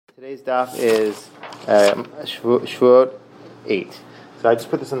Today's daf is Shvuot 8. So I just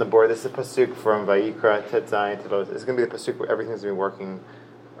put this on the board. This is a pasuk from Vayikra Tet Zayin Tet. This is going to be the pasuk where everything's going to be working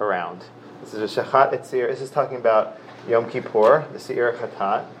around. This is a Shachat Etzir. This is talking about Yom Kippur, the Seir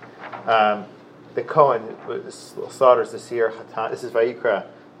Chatat. The Kohen slaughters the Seir Chatat. This is Vayikra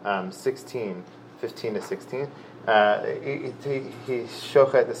 16, 15 to 16. He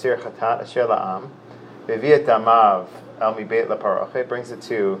shochet the Seir Chatat Asher La'am. V'viat Damav al mibeit laparochet, brings it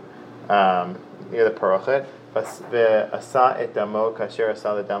to near the parochet. Ve'asa et damo kasher asa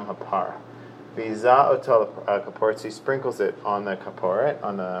ledam hapar. V'iza oto kaporet, he sprinkles it on the kaporet,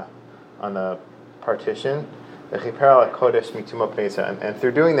 on the partition. V'chiper kodesh mituma pnei, and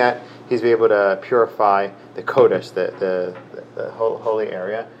through doing that, he's able to purify the kodesh, the holy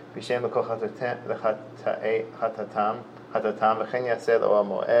area. V'shem l'kol chatatam v'chen yaseh l'oel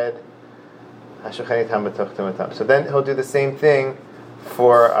moed. So then he'll do the same thing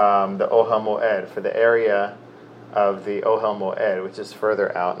for the Ohel Moed, for the area of the Ohel Moed, which is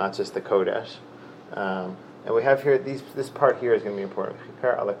further out, not just the Kodesh. And we have here, this part here is going to be important.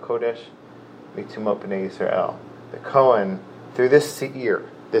 Chiper ala Kodesh mitumot b'nei Yisrael. The Kohen, through this seir,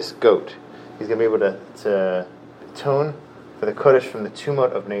 this goat, he's going to be able to atone for the Kodesh from the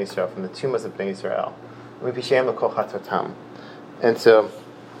tumot of Bnei Yisrael, from the tumas of Bnei Yisrael. And so,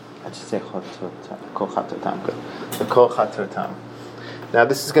 I should say kol chatotam. Good. The kol chatotam. Now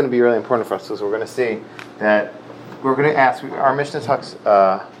this is going to be really important for us because we're going to see that we're going to ask. Our Mishnah talks.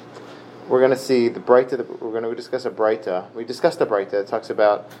 We're going to see the Breita. We're going to discuss a Breita. We discussed a Breita. It talks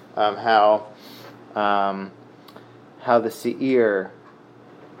about how the seir.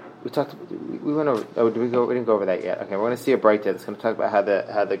 We talked. We went over. Oh, we didn't go over that yet. Okay, we're going to see a Breita that's going to talk about how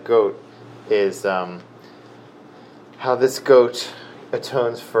the goat is. How this goat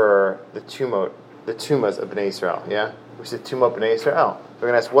atones for the tumas of Bnei Yisrael, yeah? Which is tumot Bnei Yisrael. We're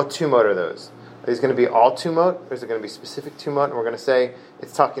going to ask, what tumot are those? Are these going to be all tumot, or is it going to be specific tumot? And we're going to say,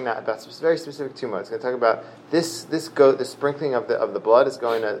 it's talking about very specific tumot. It's going to talk about this goat, the sprinkling of the blood is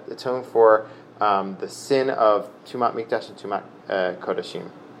going to atone for the sin of Tumat Mikdash and Tumat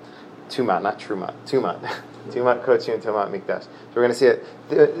Kodashim. Tumat, not Trumat. Tumat. Tumat Kodashim and Tumat Mikdash. So we're going to see it.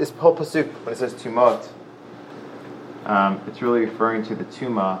 This whole pasuk, when it says tumot, it's really referring to the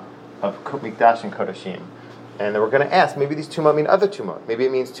tuma of Mikdash and Kodashim. And then we're going to ask, maybe these tumot mean other tumot. Maybe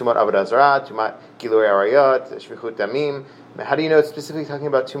it means tumot Avodah Zarah, tumat Gilui Arayot, Shvichut Damim. How do you know it's specifically talking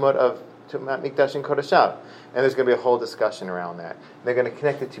about tumot of Tumat Mikdash and Kodashim? And there's going to be a whole discussion around that. And they're going to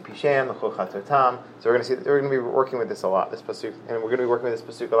connect it to Pishem, the Chol Chatotam. So we're going to be working with this a lot, this pasuk, and we're going to be working with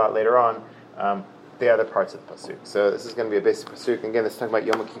this pasuk a lot later on. The other parts of the pasuk. So this is going to be a basic pasuk. Again, this is talking about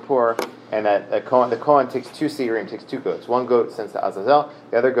Yom Kippur, and that the Kohen takes two seirim, takes two goats. One goat sends to Azazel,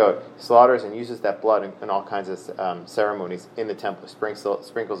 the other goat slaughters and uses that blood in all kinds of ceremonies in the temple.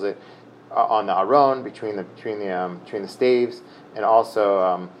 Sprinkles it on the aron between the staves, and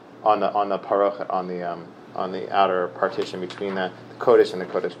also on the parochet, on the outer partition between the kodesh and the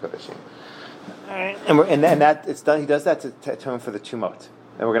kodesh kodeshim. And that it's done. He does that to atone for the tumot.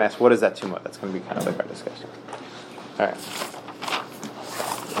 And we're going to ask, what is that tumot? That's going to be kind of like our discussion. All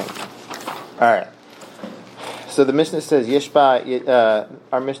right. So the Mishnah says,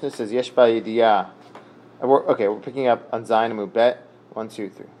 our Mishnah says, Yeshba Yediyah. We're picking up on Zayin Mubet. 1, 2,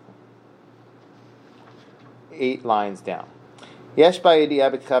 3. 8 lines down. Yeshba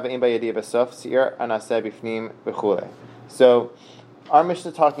Yediyah b'tchav ein b'yediyah b'sof, seir anaseh b'fnim v'chule. So, our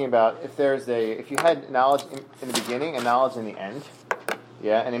Mishnah is talking about if you had knowledge in the beginning and knowledge in the end.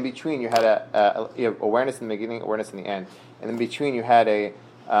 Yeah, and in between you had you have awareness in the beginning, awareness in the end, and in between you had a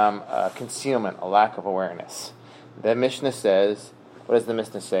concealment, a lack of awareness. The Mishnah says, what does the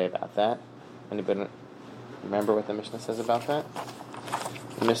Mishnah say about that? Anybody remember what the Mishnah says about that?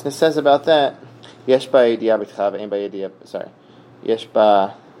 The Mishnah says about that, Yesh ba'yediyah b'tchav ein ba'yediyah. Sorry, Yesh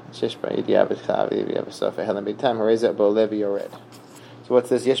ba'yediyah b'tchav yediyah b'sof ehelam b'tam harezeh bo levi yored. So what's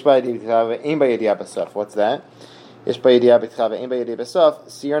this? Yesh ba'yediyah b'tchav ein ba'yediyah b'sof. What's that? The seir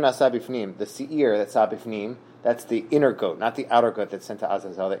that's sabifnim, that's the inner goat, not the outer goat that's sent to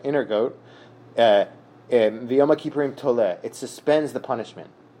Azazel. The inner goat, v'yom kippurim toleh, it suspends the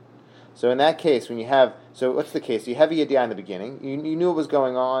punishment. So in that case, so what's the case? You have a yediyah in the beginning. You knew what was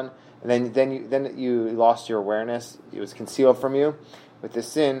going on, and then you lost your awareness. It was concealed from you with the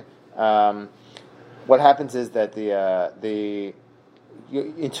sin. What happens is that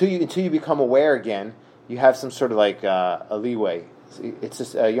until you become aware again, you have some sort of like a leeway. It's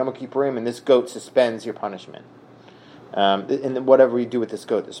just Yom Kippurim, and this goat suspends your punishment. And whatever you do with this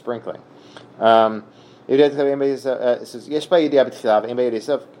goat, the sprinkling. It says Yesh ba'yidiyah b'tchilav, ein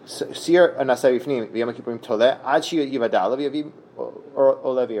ba'yidiyah sir anasai b'fnim v'yom kippurim toleh ad shi yivadal v'yavi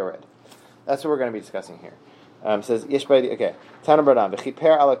olevi yored. That's what we're going to be discussing here. It says Yesh ba'yidiyah. Okay, Tana Bradam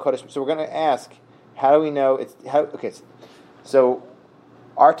v'chiper ala kodesh. So we're going to ask, how do we know it's how? Okay, so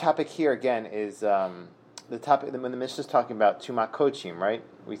our topic here again is the topic when the Mishnah is talking about tumat kochim, right?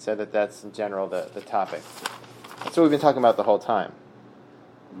 We said that that's in general the topic. That's what we've been talking about the whole time.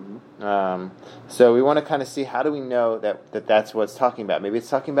 So we want to kind of see, how do we know that that's what it's talking about? Maybe it's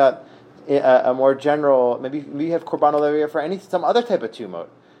talking about a more general. Maybe we have korban olevia for some other type of tumot,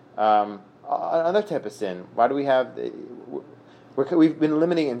 another type of sin. Why do we have? We've been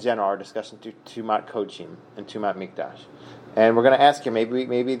limiting in general our discussion to tumat kochim and tumat mikdash, and we're going to ask here.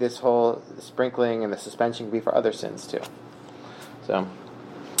 Maybe this whole sprinkling and the suspension can be for other sins too. So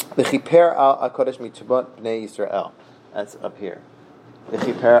the chiper al kodesh mitumot bnei Yisrael. That's up here.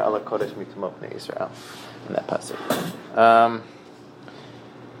 V'chiper ala kodesh mitumot bnei Yisrael, in that passage.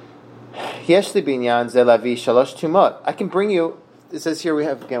 Yesh li binyan ze lavi shalosh tumot. I can bring you. It says here we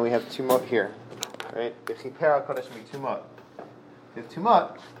have tumot here, right? V'chiper ala kodesh mitumot. The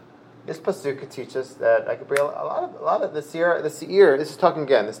tumot. This pasuk could teach us that I could bring a lot of the seir. This is talking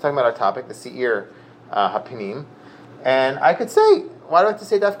about our topic, the seir hapinim, and I could say, why do I have to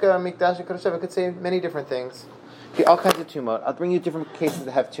say dafka mikdash and kodesh? I could say many different things. Okay, all kinds of tumot. I'll bring you different cases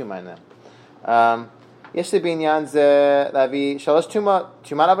that have tumah in them. Yesh binyan ze lavi shalosh tumot,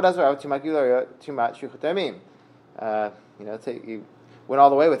 tumat avodah zarah, tumat gilui, tumat shlichut yamim. You went all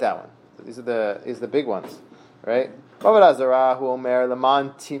the way with that one. So these are the big ones, right? Avodah zarah hu omer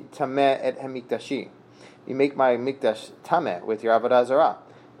leman tameh et hamikdashi. You make my mikdash tameh with your avodah zarah.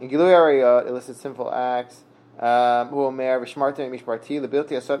 In gilui arayot, illicit sinful acts. Hu omer v'shmartem mishparti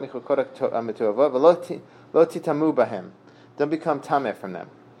lebilti asot michukodak metuavot v'lo titamu bahem. Don't become tameh from them.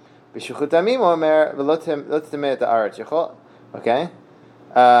 B'shuchut damim omer v'lo titameh et haaretz. Okay?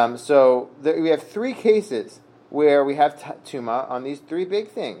 So we have three cases where we have tuma on these three big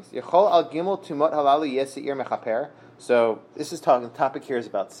things. Yechol al gimel tumot halalu yes seir mechaper. So this is talking. The topic here is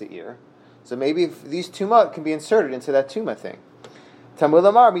about seir. So maybe if these tumot can be inserted into that tuma thing. Tamul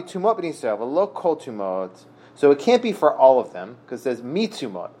amar mi tumot b'nei Yisrael v'lo kol tumot. So it can't be for all of them because it says mi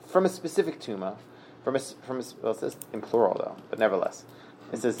tumot from a specific tuma. Well, it says in plural though, but nevertheless,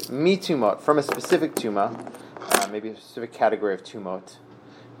 it says mi tumot from a specific tuma, maybe a specific category of tumot,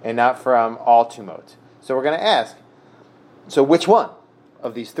 and not from all tumot. So we're going to ask, so which one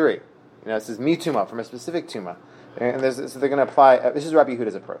of these three? It says mi tumot from a specific tuma, and so they're going to apply. This is Rabbi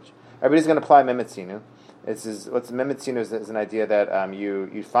Yehuda's approach. Everybody's going to apply memetzinu. What's memetzinu is an idea that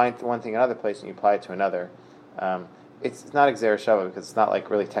you find one thing in another place and you apply it to another. It's not Xer Shava because it's not like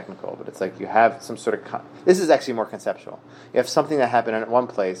really technical, but it's like you have some sort of. This is actually more conceptual. You have something that happened in one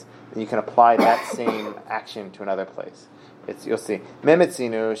place, and you can apply that same action to another place. You'll see.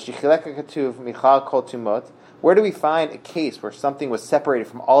 Memetzinu shichileka katuv michal kol tumot. Where do we find a case where something was separated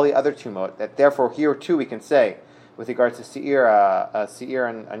from all the other tumot? That therefore here too we can say, with regards to seir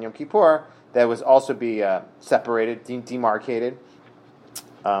and Yom Kippur, that was also be separated, demarcated.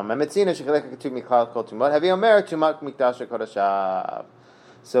 So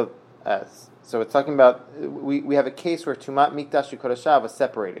it's talking about we have a case where tumat mikdash kodashav was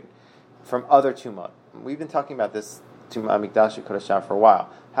separated from other tumot. We've been talking about this tumat mikdash kodashav for a while.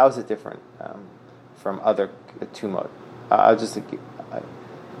 How is it different from other tumot?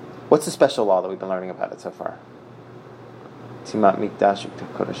 What's the special law that we've been learning about it so far? Tumat mikdash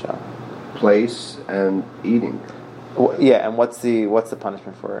kodashav. Place and eating. Yeah, and what's the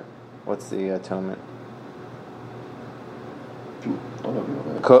punishment for it? What's the atonement?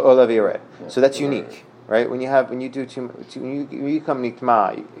 Olav yored. So that's unique, right? When you become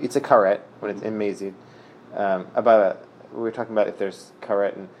nikma, it's a karet when it's in mezid. We were talking about if there's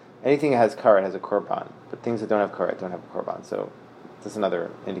karet, and anything that has karet has a korban, but things that don't have karet don't have a korban. So that's another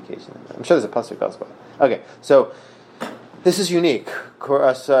indication. I'm sure there's a pasuk elsewhere. Okay, so this is unique.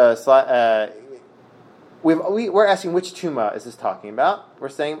 We're asking which tuma is this talking about? We're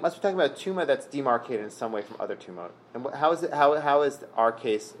saying must be talking about a tuma that's demarcated in some way from other tumot. And how is it? How is our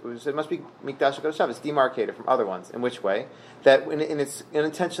case? It must be mikdash kodashav. It's demarcated from other ones. In which way? That in its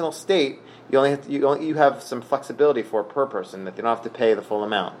intentional state, you have some flexibility for per person that they don't have to pay the full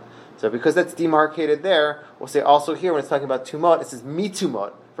amount. So because that's demarcated there, we'll say also here when it's talking about tumot, it says mi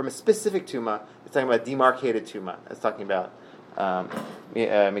tumot from a specific tuma. It's talking about demarcated tuma. It's talking about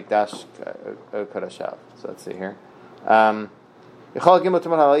mikdash kodashav. So let's see here. Lo kol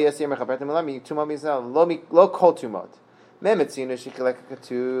tumot. Memetzinu shikileka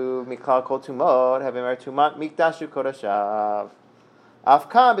katuv mikal kol tumot havemer tumat mikdashu kodashav.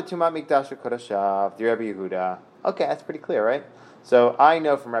 Afkan betumat mikdash kodashav. The Rabbi Yehuda. Okay, that's pretty clear, right? So I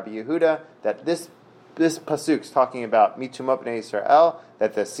know from Rabbi Yehuda that this pasuk is talking about mitumot bnei Yisrael,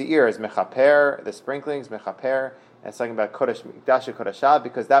 that the seir is mechaper, the sprinklings mechaper, and it's talking about kodesh mikdash kodashav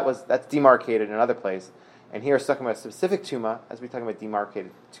because that's demarcated in another place, and here it's talking about specific tuma as we're talking about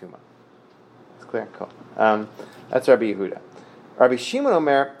demarcated tuma. It's clear, cool. That's Rabbi Yehuda. Rabbi Shimon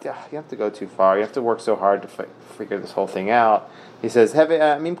Omer, you have to go too far. You have to work so hard to figure this whole thing out. He says,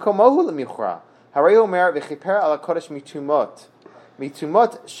 "Mimkomohu lemichra." Haray Omer v'chiper ala kodesh mitumot.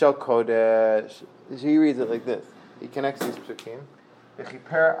 Mitumot shel kodesh. So he reads it like this. He connects these psukim.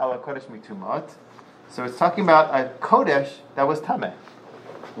 V'chiper ala kodesh mitumot. So it's talking about a kodesh that was tameh.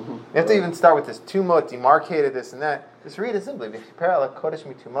 You have to even start with this tumot, demarcated this and that. Just read it simply. V'chiper ala kodesh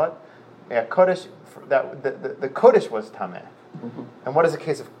mitumot. Yeah, kodesh. That the kodesh was tameh. And what is the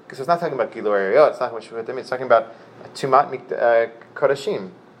case of? Because it's not talking about Gilur Ariyot, it's not talking about Shuvatim, it's talking about Tumat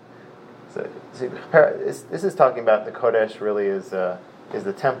Kodashim. So, this is talking about the Kodesh really is the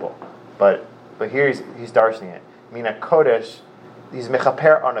temple, but here he's darshaning it. I mean, a Kodesh, he's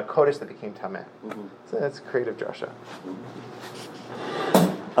mechaper on a Kodesh that became Tameh. So that's creative drasha.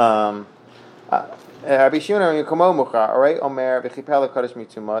 Rabbi Shimon Yokomo Mucha, Arei Omer v'chiper LaKodesh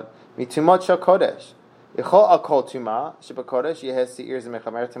mitumot shel Kodesh. Yichol al kol tuma shebakodesh yehes seir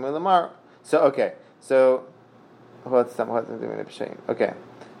zemechamer tamu lamar. So okay, so what's doing it? Okay,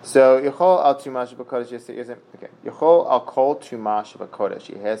 so yichol al tuma shebakodesh yehes seir okay. Yichol al kol tuma shebakodesh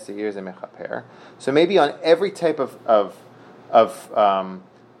yehes seir zemechaper. So maybe on every type of tuma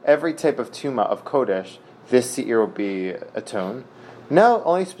of kodesh, this seir will be atoned. No,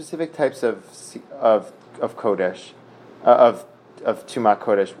 only specific types of kodesh of tuma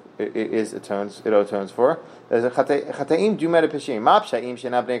kodesh. It atones for. There's a chataim dumet peshim. Ma pshaim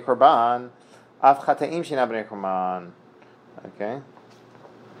shena bnei korban. Af chataim shena bnei korban. Okay.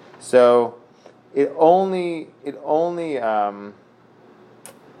 So it only atones.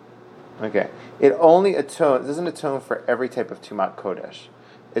 It doesn't atone for every type of tumat kodesh.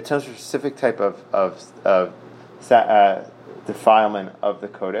 It atones for a specific type of defilement of the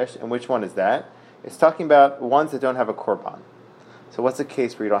kodesh. And which one is that? It's talking about ones that don't have a korban. So what's a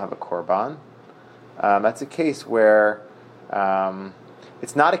case where you don't have a korban? That's a case where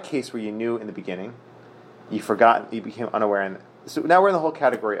it's not a case where you knew in the beginning, you forgot, you became unaware. So now we're in the whole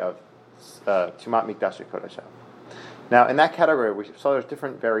category of tumat mikdash kodashav. Now in that category, we saw there's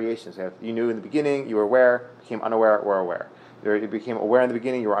different variations. You knew in the beginning, you were aware, became unaware, or aware. You became aware in the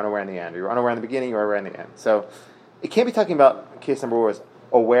beginning, you were unaware in the end. You were unaware in the beginning, you were aware in the end. So it can't be talking about case number 1 was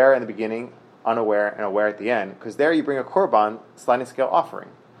aware in the beginning, unaware, and aware at the end, because there you bring a korban sliding scale offering,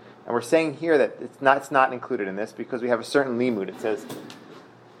 and we're saying here that it's not included in this because we have a certain limud. It says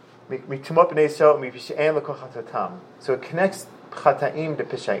so it connects chataim to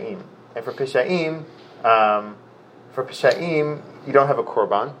pishaim, and for pishaim you don't have a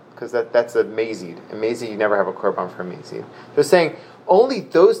korban because that's a mazid. A mazid you never have a korban for a mazid. So it's saying only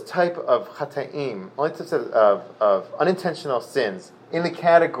those type of chataim, only types of unintentional sins in the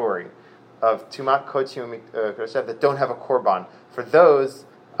category of tumat kodshim kodashav that don't have a korban. For those,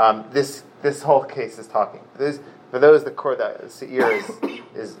 this whole case is talking. For those, the seir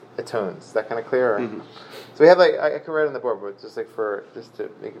is atones. Is that kind of clear? Mm-hmm. So we have I can write on the board, but just to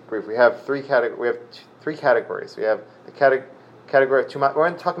make it brief, we have three categories. We have the category of tumat.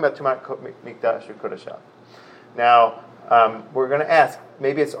 We're talking about tumat mikdash kodashav. Now we're going to ask.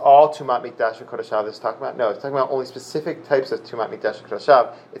 Maybe it's all tumat mikdash kodashav this is talking about. No, it's talking about only specific types of tumat mikdash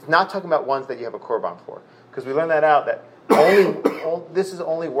kodashav. It's not talking about ones that you have a korban for, because we learned that out that this is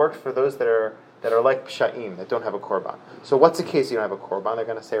only works for those that are like pshaim that don't have a korban. So what's the case you don't have a korban? They're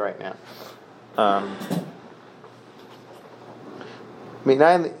going to say right now.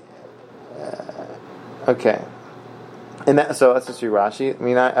 Okay. And so let's just read Rashi.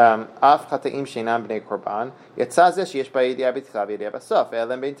 Af chataim sheinam bnei korban yatsa zeh sheyesh ba'yediyah b'tchila v'yediyah b'sof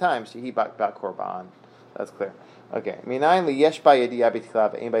ve'elem b'intayim shehi ba korban. That's clear. Okay. Minayin liyesh ba'yediyah b'tchila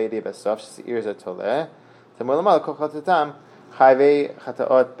ve'ein ba'yediyah b'sof sheseir zeh toleh tamur l'mal kol chatatam chayvei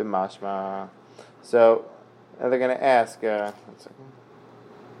chataot b'mashma. So they're going to ask. 1 second.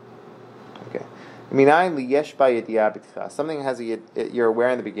 Okay. Minayin liyesh ba'yediyah b'tchila. Something has you're aware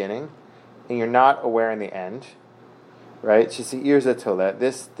in the beginning, and you're not aware in the end. Right? This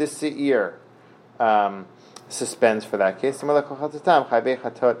seir suspends for that case. So I'm going to actually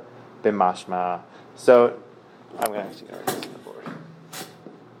write this on the board.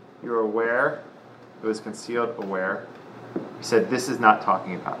 You're aware. It was concealed aware. We said this is not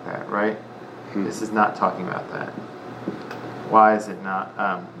talking about that, right? This is not talking about that. Why is it not?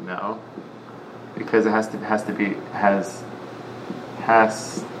 No, because it has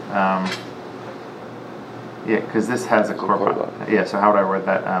has, because this has a korban. Yeah, so how would I word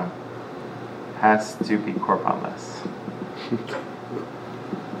that? Has to be korbanless.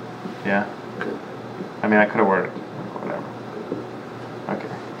 Yeah? I mean, I could have worded it. Whatever. Okay.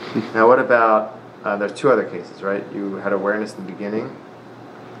 Now what about, there's two other cases, right? You had awareness in the beginning,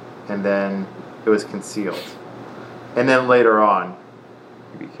 and then it was concealed. And then later on,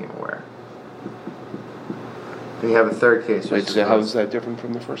 you became aware. And you have a third case. Wait, so how is that different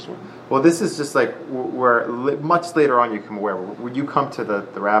from the first one? Well, this is just like where much later on you become aware. When you come to the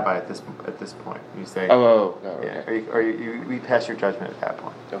rabbi at this point, you say, okay. Yeah, or you pass your judgment at that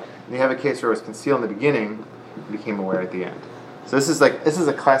point. Okay. And you have a case where it was concealed in the beginning, you became aware at the end. So this is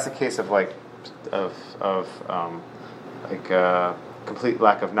a classic case of complete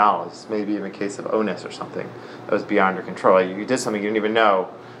lack of knowledge. Maybe even a case of onus or something that was beyond your control. You did something you didn't even know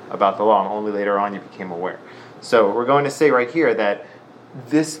about the law, and only later on you became aware. So we're going to say right here that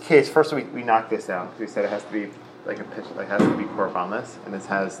this case, first we knocked this out. We said it has to be like a pitch, like it has to be korbanless, and this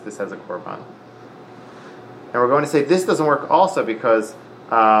has a korban. And we're going to say this doesn't work also because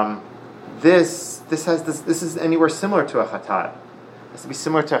this is anywhere similar to a chatat. It has to be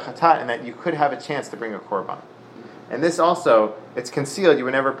similar to a chatat in that you could have a chance to bring a korban. And this also, it's concealed. You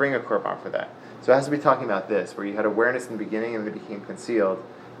would never bring a korban for that. So it has to be talking about this, where you had awareness in the beginning and it became concealed.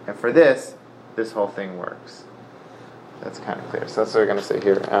 And for this whole thing works. That's kind of clear. So that's what we're going to say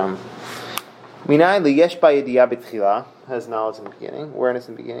here. Minai liyesh ba'yediyah b'tchila, has knowledge in the beginning, awareness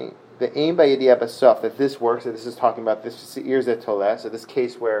in the beginning. The aim ba'yediyah b'sof, that this works, that this is talking about this se'ir zetoleh, so this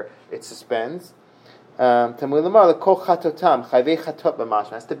case where it suspends. Tamui lamar l'kol chatotam, chayvei chatot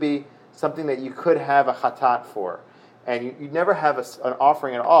b'mashma, has to be something that you could have a chatat for. And you never have an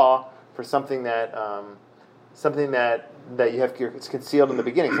offering at all for something that you have, it's concealed in the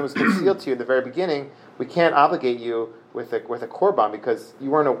beginning. Something's concealed to you in the very beginning. We can't obligate you with a korban because you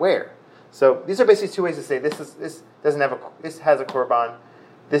weren't aware. So these are basically two ways to say this has a korban,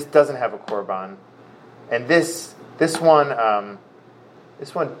 this doesn't have a korban, and this one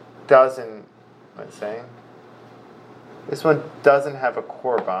doesn't. What's saying? This one doesn't have a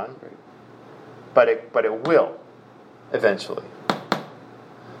korban, but it will eventually.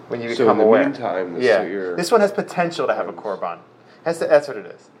 When you become aware. In the meantime, this one has potential to have a korban. That's what it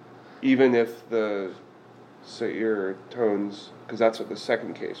is. Even if the se'ir tones, because that's what the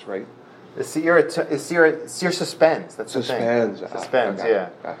second case, right? The se'ir suspends. That's the thing. Suspends. Yeah.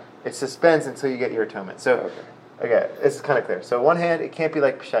 It suspends until you get your atonement. So, okay, this is kind of clear. So, on one hand, it can't be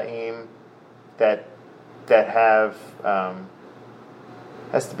like psha'im that have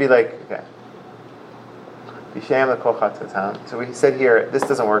has to be like So we said here, this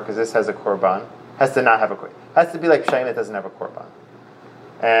doesn't work because this has a korban. Has to not have a korban. Has to be like psha'im that doesn't have a korban.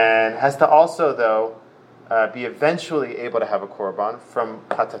 And has to also, though, be eventually able to have a korban from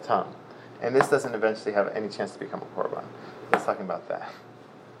katatam. And this doesn't eventually have any chance to become a korban. Let's talking about that.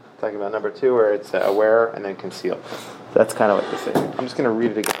 Talking about number 2, where it's aware and then concealed. That's kind of what this is. I'm just going to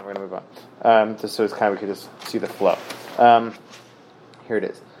read it again. We're going to move on, just so it's kind of we can just see the flow. Here it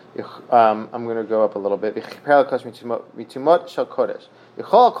is. I'm going to go up a little bit. So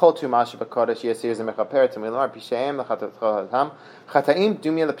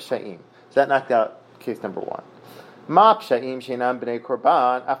that knocked out case number 1. So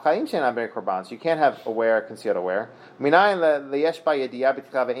you can't have aware, concealed aware.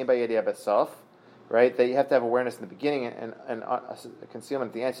 Right? That you have to have awareness in the beginning and concealment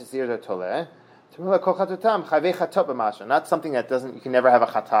at the end. Not something that you can never have a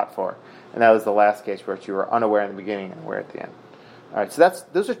chatat for. And that was the last case where you were unaware in the beginning and aware at the end. All right, so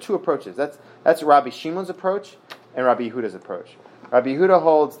those are two approaches. That's Rabbi Shimon's approach and Rabbi Yehuda's approach. Rabbi Yehuda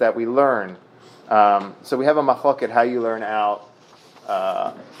holds that we learn. So we have a machlok at how you learn out. We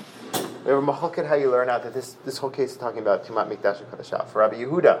have a machlok at how you learn out that this whole case is talking about tumat mikdash and kadashah. For Rabbi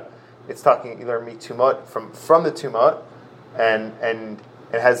Yehuda, it's talking you learn mitumot from the tumot, and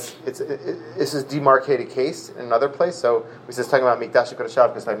it has this is demarcated case in another place. So we says talking about mikdash and kadashah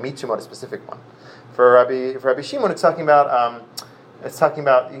because like mitumot a specific one. For Rabbi Shimon, it's talking about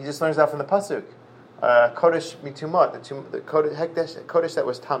he just learns that from the pasuk. Kodesh mitumot, the kodesh that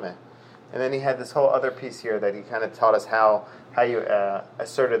was tameh. And then he had this whole other piece here that he kind of taught us how you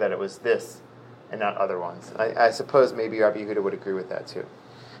asserted that it was this and not other ones. I suppose maybe Rabbi Yehuda would agree with that too.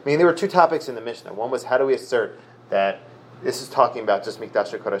 I mean, there were two topics in the Mishnah. One was how do we assert that this is talking about just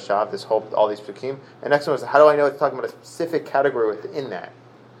Mikdash Kodashav, all these psukim. And next one was how do I know it's talking about a specific category within that?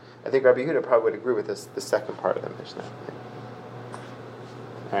 I think Rabbi Yehuda probably would agree with this, the second part of the Mishnah.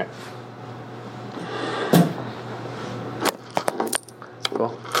 All right. Cool.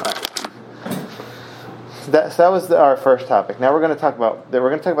 All right. So that was our first topic. Now we're going to talk about the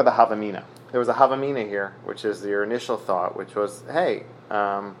Havamina. There was a Havamina here, which is your initial thought, which was, hey,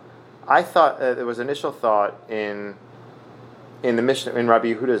 I thought there was initial thought in the Mishnah, in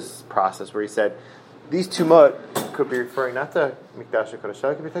Rabbi Yehuda's process, where he said these tumot could be referring not to Mikdash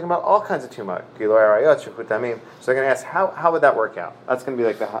HaKodesh, it could be talking about all kinds of tumot. So they're going to ask, how would that work out? That's going to be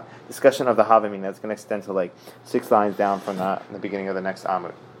like the discussion of the Havamina. That's going to extend to like 6 lines down from the beginning of the next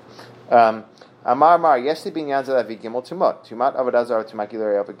Amud. Amar yesh li binyan zeh lavi gimel tumot avodah zarah tumat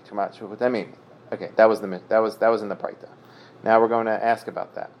gilui arayot tumat shuvut damim. Okay, that was in the Braita. Now we're going to ask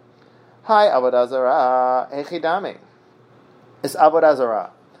about that. Hi avodah zarah hechidame. It's avodah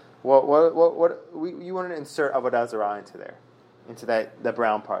zarah. You want to insert avodah zarah into the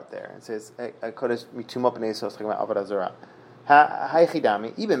brown part there. It says kodesh mitumot b'nei Yisrael, talking about avodah zarah.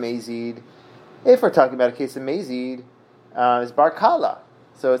 Hechidame even mezid. If we're talking about a case of mezid, is bar kala.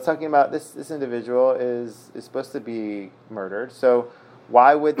 So it's talking about this individual is supposed to be murdered. So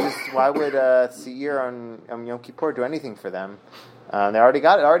why would Seir on Yom Kippur do anything for them? They already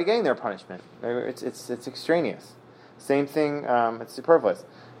getting their punishment. It's extraneous. Same thing. It's superfluous.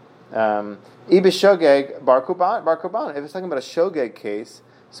 Ibishogeg bar korban. If it's talking about a shogeg case,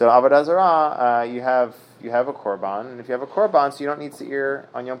 so avodah zarah, you have a korban, and if you have a korban, so you don't need Seir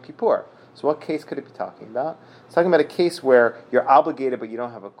on Yom Kippur. So what case could it be talking about? It's talking about a case where you're obligated, but you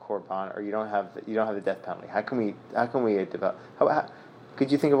don't have a korban, or you don't have the death penalty. How can we develop? Could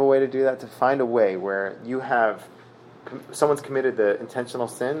you think of a way to do that? To find a way where you have someone's committed the intentional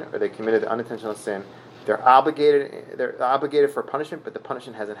sin, or they committed the unintentional sin. They're obligated for punishment, but the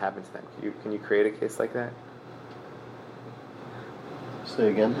punishment hasn't happened to them. Can you create a case like that? Say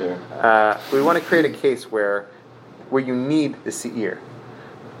again there. We want to create a case where you need the seir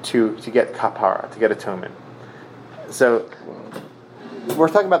to get kapara, to get atonement. So we're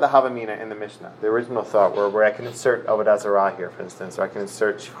talking about the Havamina in the Mishnah, the original thought, where I can insert avodah zarah here, for instance, or I can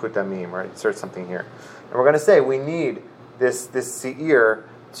insert shchut damim, or insert something here, and we're going to say we need this seir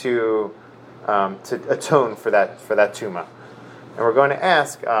to atone for that tuma, and we're going to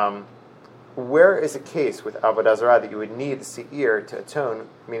ask, where is a case with avodah zarah that you would need the seir to atone,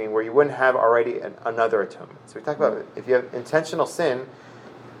 meaning where you wouldn't have already another atonement. So we talk about if you have intentional sin,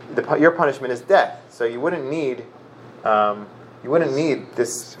 your punishment is death. So you wouldn't need the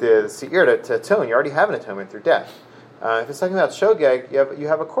seir to atone. You already have an atonement through death. If it's talking about shogeg, you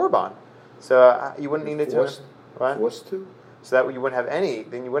have a korban, so you wouldn't need an atonement. What? Forced to? So that you wouldn't have any.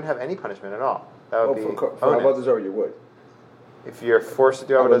 Then you wouldn't have any punishment at all. That would be for avodah zarah you would. If you're forced to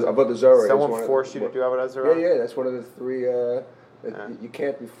do avodah zarah, someone forced you to do avodah zarah. Yeah, that's one of the three. You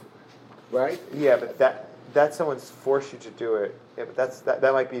can't be right. Yeah, but that someone's forced you to do it. Yeah, but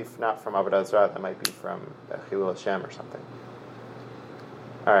that might be not from avodah zarah. That might be from Chilul Hashem or something.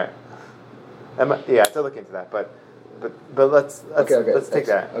 All right. I have to look into that, but let's take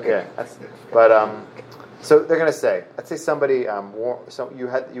that. Okay. Yeah, so they're going to say, let's say somebody you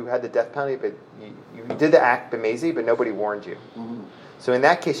had the death penalty, but you did the act b'mezi, but nobody warned you. Mm-hmm. So in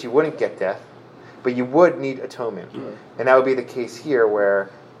that case, you wouldn't get death, but you would need atonement, and that would be the case here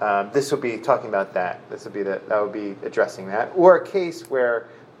where this would be talking about that. That would be addressing that, or a case where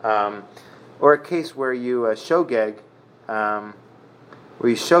you shogeg, and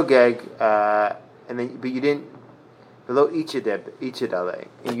then but you didn't below ichidale,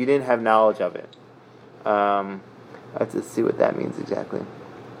 and you didn't have knowledge of it. I have to see what that means exactly.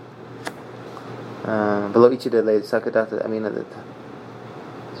 Below ichidale sakadata. I mean I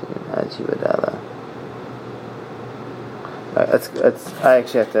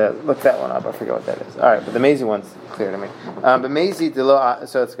actually have to look that one up. I forget what that is. All right, but the Mezi one's clear to me. But Mezi delo.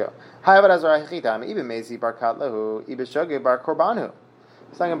 So let's go. Hi, Avadazar Hechidam. Even Mezi bar katlahu. Even Shogeg bar korbanu.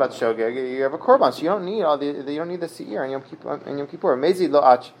 It's talking about Shogeg. You have a korban, so you don't need you don't need the seir on Yom Kippur. Mezi lo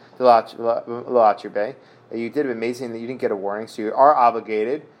ach your bay. You did it amazing that you didn't get a warning, so you are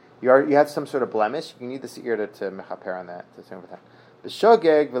obligated. You have some sort of blemish. You need the seir to mechaper on that. The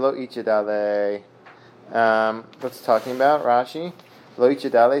Shogeg velo ichidale. What's it talking about? Rashi. Lo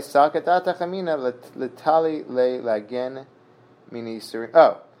ichidale sakatata chamina letali le lagen mini surim.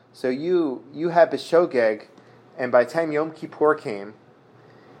 Oh, so you had b'shogeg, and by the time Yom Kippur came,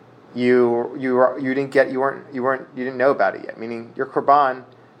 you didn't know about it yet. Meaning your korban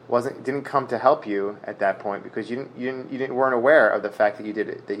didn't come to help you at that point because you weren't aware of the fact that you did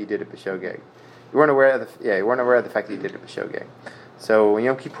it b'shogeg. You weren't aware of the fact that you did it b'shogeg. So when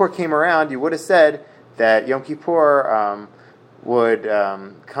Yom Kippur came around, you would have said that Yom Kippur would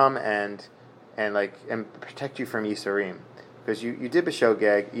come and protect you from Yisurim, because you did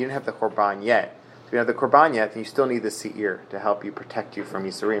b'shogeg, you didn't have the korban yet, you have the korban yet, then you still need the seir to help you protect you from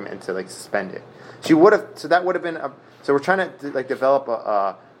Yisurim and to suspend it. So that would have been so we're trying to develop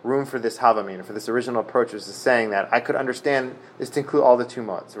a room for this Havamina, for this original approach, which is saying that I could understand this to include all the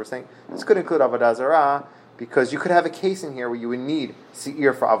tumot. So we're saying this could include Avodah Zarah, because you could have a case in here where you would need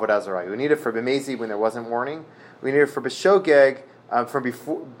seir for Avodah Zarah. You would need it for B'mezi when there wasn't warning. We need it for B'shogeg from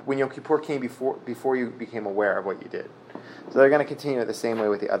before, when Yom Kippur came before you became aware of what you did. So they're going to continue it the same way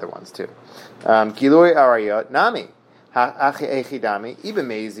with the other ones too. Gilui Arayot Nami Ha'achi Echidami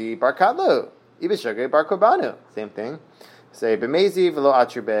Ibemezi Bar Kadlu Ibeshogeg Bar Kobanu. Same thing. Say B'mezi v'lo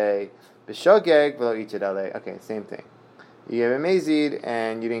atrubei, b'shogeg v'lo ichadale. Okay, same thing. You have b'mezid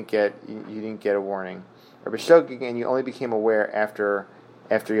and you didn't get a warning, or b'shogeg and you only became aware after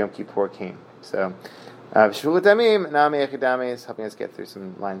Yom Kippur came. So b'shvulat damim nami echidami is helping us get through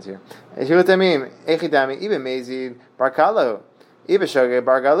some lines here. B'shvulat damim echidami ibemezid bar kalo ibeshogeg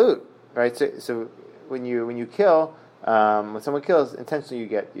bar galut. Right. So when you kill, when someone kills intentionally, you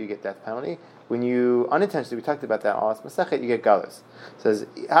get death penalty. When you unintentionally, we talked about that all Masechet, you get galus. It says,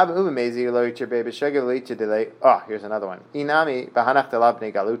 here's another one.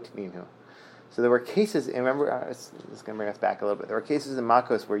 So there were cases, and remember, this is going to bring us back a little bit. There were cases in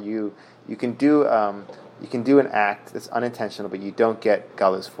Makos where you can do an act that's unintentional, but you don't get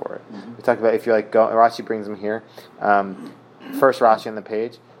galus for it. Mm-hmm. We talked about if you're Rashi brings them here. First Rashi on the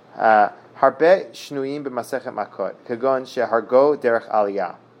page. Harbe shnuim b'masechet makot kagon shehargo derech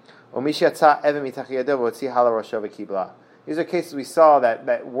aliyah. These are cases we saw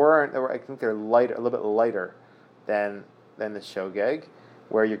that weren't. I think they're lighter, a little bit lighter than the shogeg,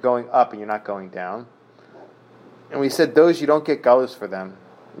 where you're going up and you're not going down. And we said those you don't get galus for them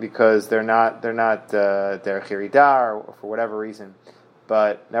because they're not derech yeridah or for whatever reason.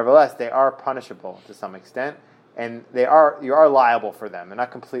 But nevertheless, they are punishable to some extent, and you are liable for them. They're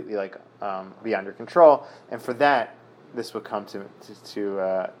not completely beyond your control, and for that, this would come to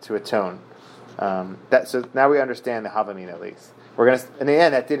atone. So now we understand the Havamin at least. In the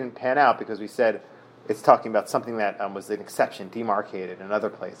end, that didn't pan out because we said it's talking about something that was an exception, demarcated in another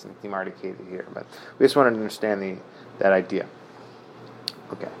place and demarcated here. But we just wanted to understand that idea.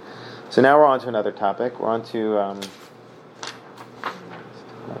 Okay, so now we're on to another topic. We're on to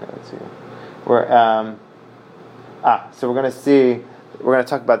let's see. So we're going to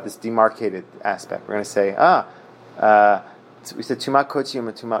talk about this demarcated aspect. We're going to say so we said Tumat Kochim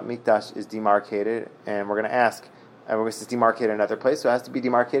and Tumat Mikdash is demarcated, and we're going to ask, we're going to say demarcated in another place, so it has to be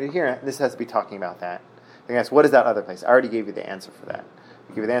demarcated here. This has to be talking about that. I'm going to ask, what is that other place? I already gave you the answer for that. I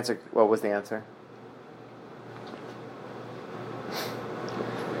gave you the answer. What was the answer?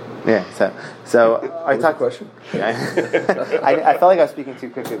 Yeah. So I talked. Question. Yeah, I felt like I was speaking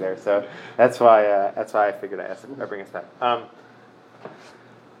too quickly there, so that's why I figured I bring us back.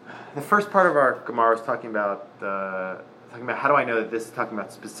 The first part of our Gemara is talking about how do I know that this is talking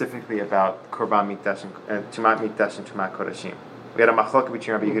about specifically about Korban Mikdash and Tumat Mikdash and Tumat Kodashim. We had a machlok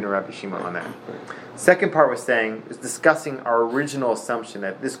between Rabbi Yehuda and Rabbi Shimon on that. Second part was discussing our original assumption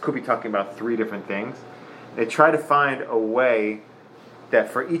that this could be talking about three different things. They try to find a way that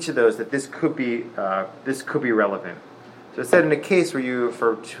for each of those that this could be relevant. So it said in a case where you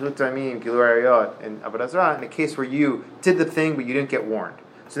for Shvulat Damim, Gilui Arayot, and Avodah Zarah, in a case where you did the thing but you didn't get warned.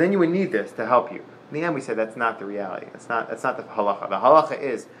 So then you would need this to help you. In the end, we said that's not the reality. That's not the halacha. The halacha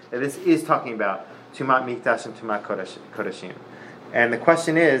is that this is talking about Tumat Mikdash and Tumat Kodashim. And the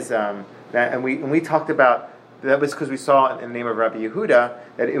question is, when we talked about, that was because we saw in the name of Rabbi Yehuda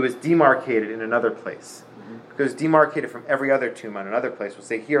that it was demarcated in another place. Mm-hmm. Because it's demarcated from every other Tumah in another place. We'll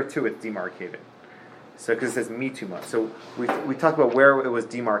say here too it's demarcated. So because it says Mi Tumah. So we talked about where it was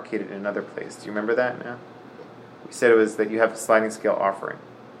demarcated in another place. Do you remember that now? We said it was that you have a sliding scale offering.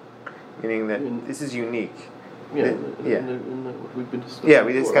 Meaning that this is unique. Yeah, we've been discussing. Yeah,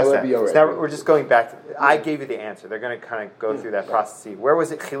 we discussed that. Right. So now we're just going back. I gave you the answer. They're going to kind of go through that process. See, where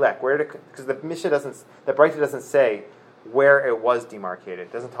was it chilek? Because the Mishnah the Brayta doesn't say where it was demarcated.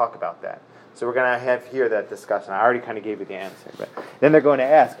 It doesn't talk about that. So we're going to have here that discussion. I already kind of gave you the answer. But then they're going to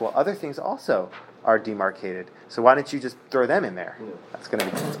ask, well, other things also are demarcated. So why don't you just throw them in there? Yeah. That's going to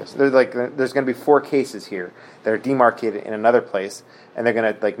be discussed. There's going to be 4 cases here that are demarcated in another place, and they're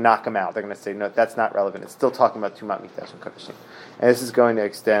going to knock them out. They're going to say, no, that's not relevant. It's still talking about Tumat Mikdash and Kodashim. And this is going to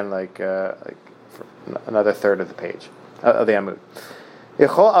extend for another third of the page of the Amud.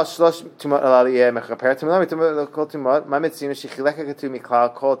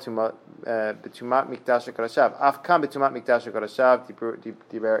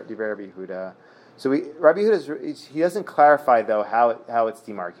 So Rabbi Yehuda, he doesn't clarify though how it's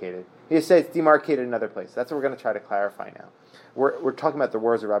demarcated. He just says it's demarcated in another place. That's what we're going to try to clarify now. We're talking about the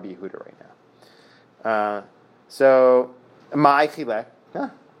words of Rabbi Yehuda right now. So ma'achilek,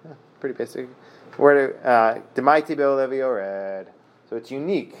 pretty basic. Where demaiti be'olevi ored. So it's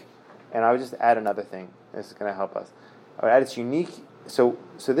unique, and I would just add another thing. This is going to help us. I would add it's unique. So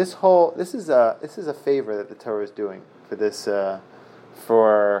this is a favor that the Torah is doing for this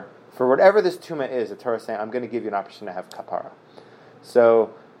for whatever this tuma is. The Torah is saying, I'm going to give you an opportunity to have kapara.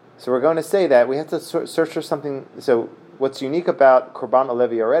 So we're going to say that we have to search for something. So what's unique about korban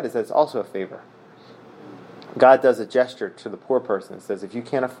olevi ored is that it's also a favor. God does a gesture to the poor person. It says, if you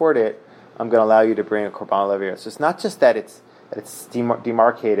can't afford it, I'm going to allow you to bring a korban olevi ored. So it's not just that it's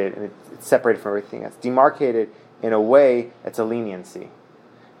demarcated and it's separated from everything. It's demarcated in a way that's a leniency.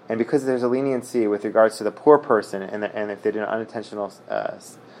 And because there's a leniency with regards to the poor person, and if they did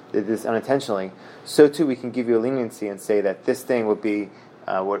this unintentionally, so too we can give you a leniency and say that this thing would be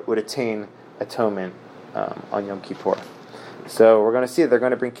would attain atonement on Yom Kippur. So we're going to see that they're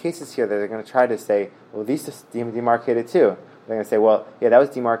going to bring cases here that they're going to try to say, well, these are demarcated too. They're going to say, well, yeah, that was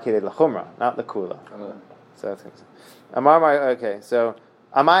demarcated l'chumra, not l'kula. So that's going to say. Okay, so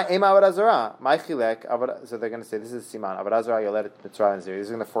Amai ema avodah zarah, my chilek. So they're going to say this is siman avodah zarah. You'll let it mitzrayim and zir. These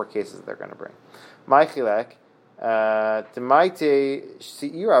are the 4 cases that they're going to bring. My chilek, temaite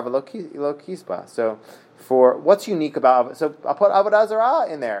seira v'lo kisba. So for what's unique about, so I'll put avodah zarah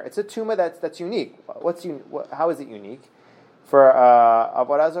in there. It's a tuma that's unique. How is it unique? For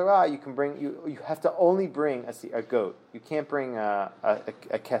avodah zarah, you can bring you have to only bring a goat. You can't bring a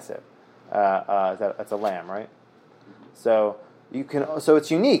kesef. That's a lamb, right? So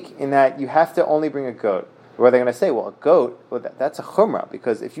it's unique in that you have to only bring a goat. Where they're going to say, well, a goat, that's a chumrah,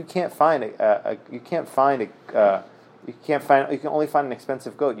 because if you can't find you can only find an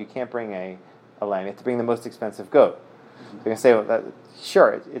expensive goat. You can't bring a lamb. You have to bring the most expensive goat. They're going to say, well,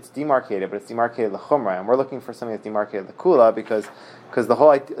 sure, it's demarcated, but it's demarcated l'chumrah, and we're looking for something that's demarcated l'kula because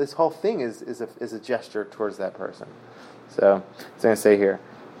this whole thing is a gesture towards that person. So it's going to say here.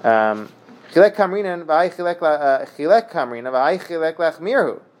 Chilek kamrinan v'ay chilek kamrinan v'ay chilek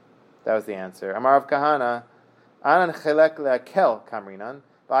lachmirhu. That was the answer. Amar Rav Kahana, anan chilek lekel kamrinan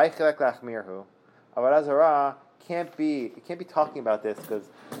v'ay chilek lachmirhu. Avodah zarah can't be talking about this, because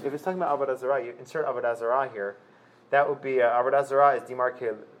if it's talking about avodah zarah, you insert avodah zarah here. That would be avodah zarah is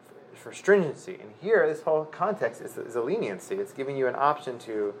demarcated for stringency, and here this whole context is a leniency. It's giving you an option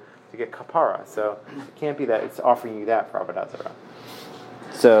to get kapara. So it can't be that it's offering you that for avodah zarah.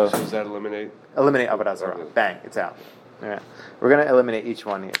 So does that eliminate avodah zarah? Okay. Bang, it's out. All right. We're going to eliminate each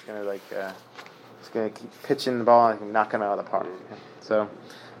one here. It's going to keep pitching the ball and knocking them out of the park. So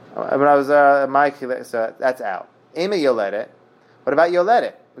when I was so that's out. Ema yoledet. What about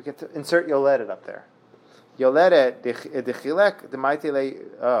yoledet? We get to insert yoledet up there. Yoledet dechilek demaite le.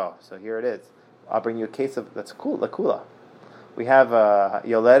 Oh, so here it is. I'll bring you a case of that's cool lakula. We have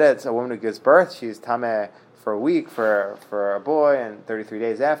yoledet. It's a woman who gives birth. She's tameh for a week for a boy, and 33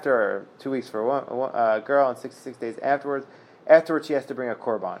 days after, or 2 weeks for a girl, and 66 days afterwards. Afterwards, she has to bring a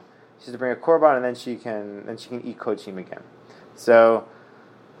korban. She has to bring a korban, and then she can eat kochim again. So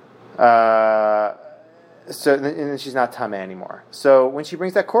and then she's not tameh anymore. So when she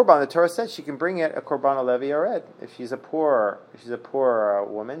brings that korban, the Torah says she can bring it a korban olevi ored. If she's a poor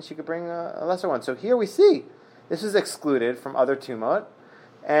woman, she could bring a lesser one. So here we see this is excluded from other tumot,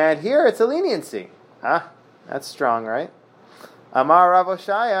 and here it's a leniency. That's strong, right? Amar Rav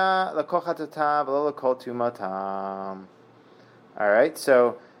Oshaya lakochatatam v'lo lakol tumatam. All right,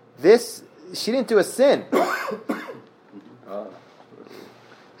 so this she didn't do a sin.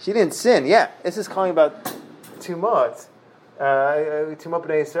 She didn't sin. Yeah, this is calling about tumot, tumot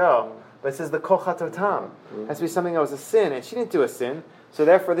b'nei Yisrael. But it says the kochatotam. It has to be something that was a sin, and she didn't do a sin. So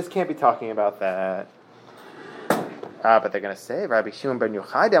therefore, this can't be talking about that. But they're going to say, Rabbi Shimon ben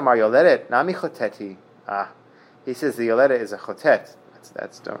Yochai Amar yoledet nami choteti. He says the yoledet is a chotet.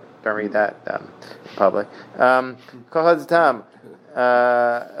 That's don't read that in public. Kochatotam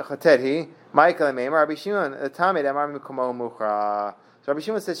choteti. Michael Meimar Rabbi Shimon Tamed Amar Mikumo Muchra. So Rabbi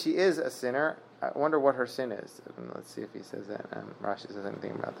Shimon says she is a sinner. I wonder what her sin is. Let's see if he says that. Rashi says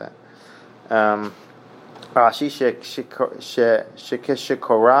anything about that. Rashi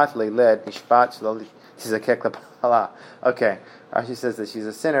shekishekorat leiled nishpat shelo tizakek lapala. Okay, Rashi says that she's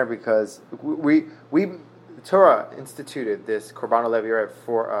a sinner because we Torah instituted this korban olevi ored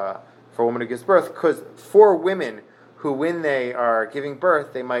for a woman who gives birth, because for women who, when they are giving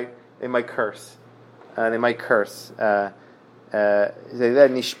birth, they might curse. They might curse. They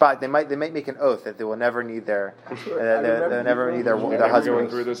might make an oath that they will never need their they'll never need their husband. Going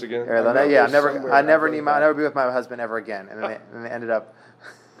through this again? I'll never be with my husband ever again. And then they ended up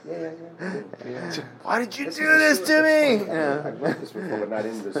Yeah. Why did you do this to me? I've learned this before, but not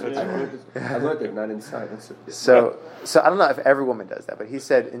in this. I learned it, not inside. So I don't know if every woman does that, but he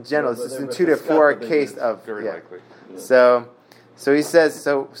said in general, this is intuitive for a case of Very likely. So he says.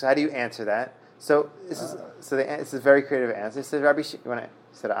 So how do you answer that? So this is this is a very creative answer. He says, Rabbi, you want to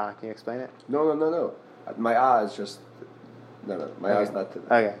said can you explain it? No. My is just no. My is not.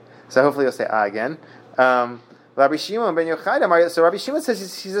 Okay. So hopefully you'll say again. Rabbi Shimon ben Yochai. So Rabbi Shimon says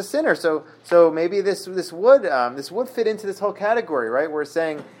he's a sinner. So maybe this would fit into this whole category, right? We're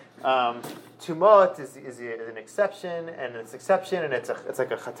saying tumot is an exception, and it's exception, and it's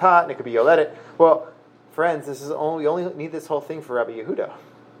like a chatat, and it could be yoledet. Well, friends, we only need this whole thing for Rabbi Yehuda.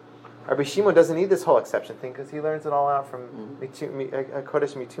 Rabbi Shimon doesn't need this whole exception thing because he learns it all out from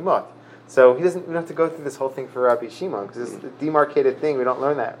Kodesh Mitumot. So we don't have to go through this whole thing for Rabbi Shimon because it's a demarcated thing. We don't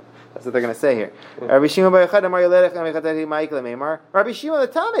learn that. That's what they're going to say here. Rabbi Shimon Bar Yochai Amar Yoledech Amichatati Ma'ikle Meimar. Rabbi Shimon the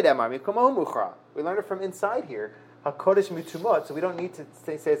Talmud Amar Mikomo Muchra. We learned it from inside here. HaKodesh Mitumot. So we don't need to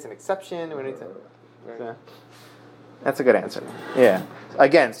say it's an exception. We need to. So, that's a good answer. Yeah.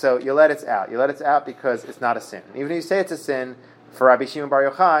 Again, so you let it out. You let it out because it's not a sin. Even if you say it's a sin for Rabbi Shimon Bar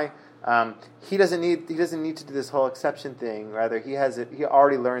Yochai, he doesn't need to do this whole exception thing. Rather, he has it. He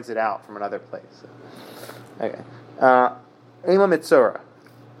already learns it out from another place. So. Okay. Ema Mitzora.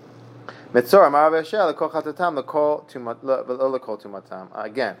 Mitzora ma'aveshel l'kol chatatam l'kol tumatam.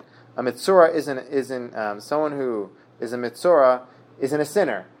 Again, a mitzora isn't someone who is a mitzora isn't a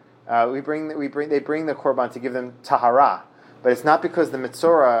sinner. They bring the korban to give them tahara, but it's not because the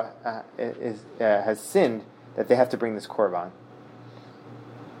mitzora has sinned that they have to bring this korban.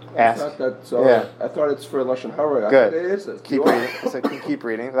 Ask. I thought it's for Lashon Hara. Good. It is. Keep reading. So keep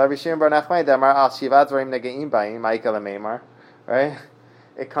reading. Rabbi Shimon bar Nachman damar al shivat dvarim negeim ba'im ma'ikal meimar. Right.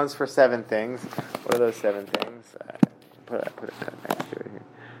 It comes for 7 things. What are those 7 things? Put a cut next to it here.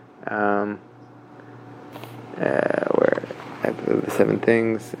 Where I believe the 7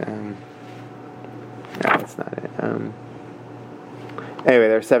 things. No, that's not it. Anyway,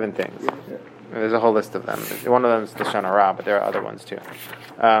 there are 7 things. There's a whole list of them. One of them is the Lashon Hara, but there are other ones too.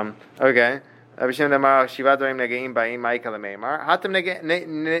 Okay. Rabbi Shimon Damar Shiva Dorim Negeim Ba'im Ma'ikal Meimar Hatam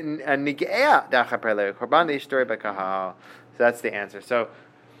Negea Dachapele Korban Deishtori Bekahal. So that's the answer. So,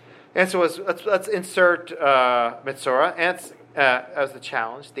 answer was let's insert Mitzora as the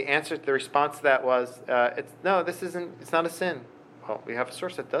challenge. The response to that was it's not a sin. Well, we have a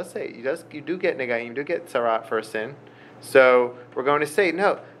source that does say it. You do get Negaim, you do get Tzarat for a sin. So we're going to say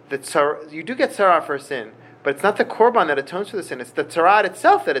no. You do get Tzarat for a sin, but it's not the Korban that atones for the sin. It's the Tzarat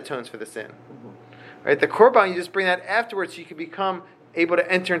itself that atones for the sin. Mm-hmm. Right? The Korban, you just bring that afterwards, so you can become able to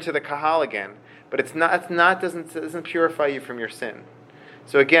enter into the Kahal again. But doesn't purify you from your sin.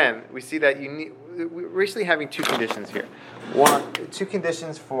 So again, we see that we're recently having 2 conditions here. 2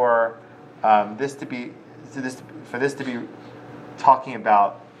 conditions for this to be talking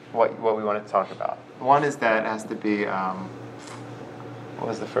about what we want to talk about. One is that it has to be. What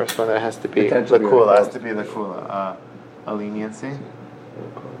was the first one? That has to be lakula. Has to be lakula. A leniency.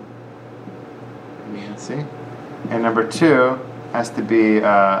 And number 2 has to be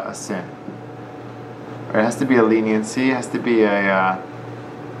a sin. Or it has to be a leniency. It has to be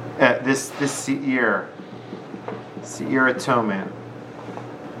this seir atonement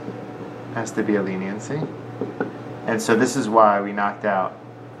has to be a leniency. And so this is why we knocked out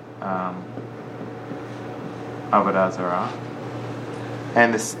Avodah Zarah.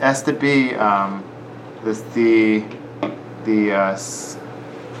 And this has to be this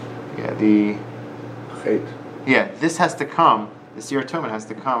has to come. The seir atonement has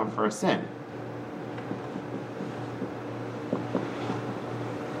to come for a sin.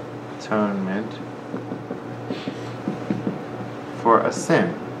 Atonement for a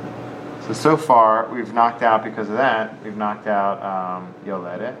sin. So far we've knocked out, because of that, we've knocked out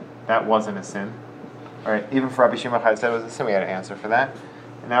Yoledet. That wasn't a sin. All right, even for Rabbi Shimon said it was a sin, we had an answer for that.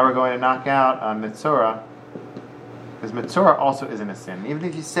 And now we're going to knock out Mitzora, because Mitzora also isn't a sin. Even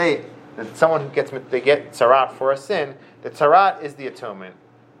if you say that someone who get Tzarat for a sin, the Tzarat is the atonement.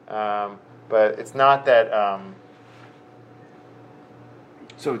 But it's not that...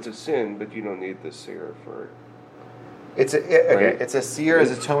 So it's a sin, but you don't need the seer for it. It's a seer as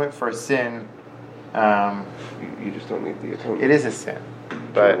atonement for a sin. You just don't need the atonement. It is a sin,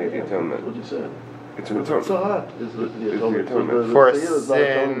 but you don't need the atonement. What you said? It's an atonement. Is the atonement. For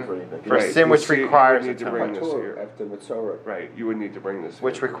a sin which requires atonement. After Mitzora. Right, you would need to bring this.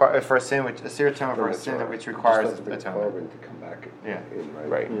 Which require for a sin, a seer atonement for a sin which requires atonement To come back in,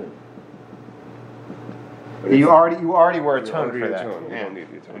 right. Yeah. You already were atoned for that. You don't need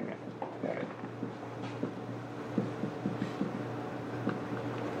the atonement. Okay.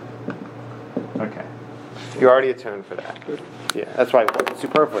 You already atoned for that. Yeah, that's why it's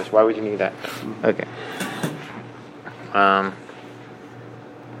superfluous. Why would you need that? Okay.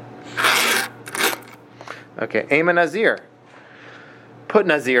 Okay, Ema Nazir. Put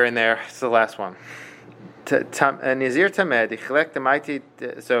Nazir in there. It's the last one. Nazir Tamed.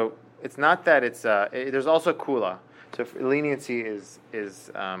 So it's not that it's. There's also Kula. So leniency is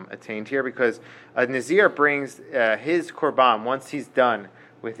attained here because a Nazir brings his korban once he's done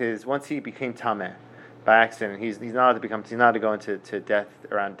with his. Once he became Tameh by accident, he's not allowed to become. He's not allowed to go into death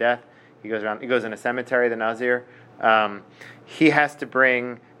around death. He goes in a cemetery. The Nazir. He has to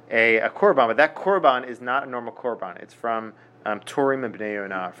bring a korban, but that korban is not a normal korban. It's from Turim and Bnei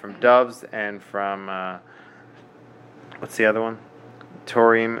Yonah, from doves and from what's the other one?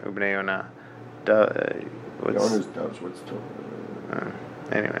 Turim and Bnei Yonah. Yonah's doves. What's Turim?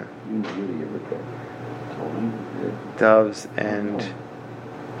 Anyway, Turim. Doves and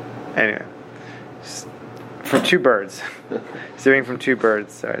anyway, from two birds. Steering from two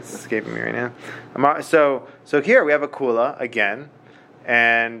birds. Sorry, it's escaping me right now. So here we have a kula again.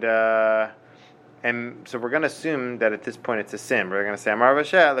 And so we're going to assume that at this point it's a sin. We're going to say Amar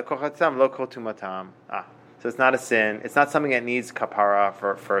Vashem lekochatam lo kol tumatam. So it's not a sin. It's not something that needs kapara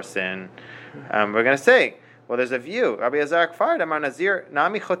for a sin. We're going to say, well, there's a view. Rabbi Azar Kfar Amar Nazir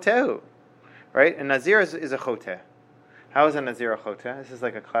nami chotehu, right? And Nazir is a choteh. How is a Nazir a choteh? This is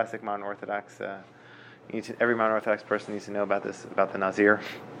like a classic modern Orthodox. Every modern Orthodox person needs to know about this, about the Nazir.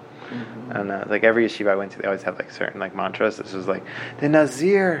 And like every yeshiva I went to, they always have like certain like mantras. This was like the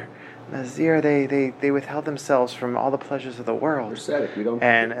Nazir, they withheld themselves from all the pleasures of the world. Ascetic, we don't.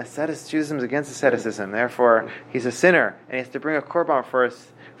 And Judaism is against asceticism. Therefore, he's a sinner, and he has to bring a korban for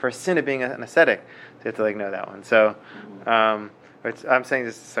a sin of being an ascetic. So you have to like know that one. So, I'm saying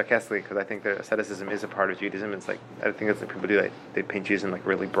this sarcastically because I think that asceticism is a part of Judaism. It's like I think that's what people do. Like they paint Judaism like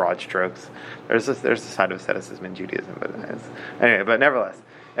really broad strokes. There's a side of asceticism in Judaism, but nevertheless.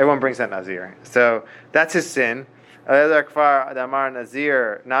 Everyone brings that Nazir. So that's his sin.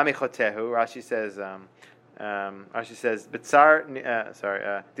 Nazir nami chotehu. Rashi says bitzar.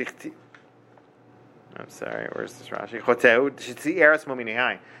 I'm sorry. Where's this Rashi? Chotehu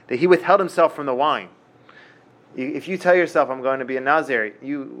that he withheld himself from the wine. If you tell yourself I'm going to be a Nazir,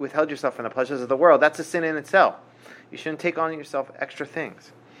 you withheld yourself from the pleasures of the world. That's a sin in itself. You shouldn't take on yourself extra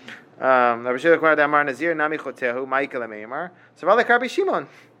things. So he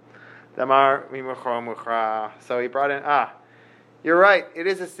brought in. You're right. It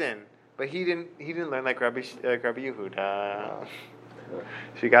is a sin, but he didn't learn like Rabbi Yehuda.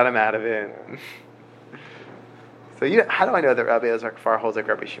 She got him out of it. So how do I know that Rabbi Ezra Kfar holds like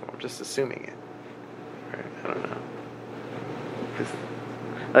Rabbi Shimon? I'm just assuming it. Right? I don't know.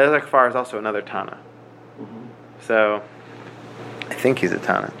 Ezra Kfar is also another Tana. So I think he's a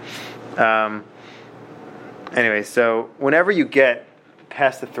Tana. Anyway, so whenever you get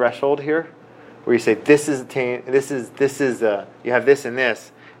past the threshold here, where you say this is you have this and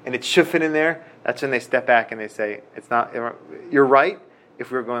this, and it should fit in there, that's when they step back and they say it's not. You're right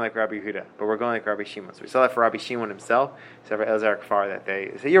if we were going like Rabbi Yehuda, but we're going like Rabbi Shimon. So we saw that for Rabbi Shimon himself. So for Elazar Kfar that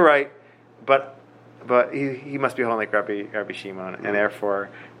they say you're right, but he must be holding like Rabbi Shimon, and therefore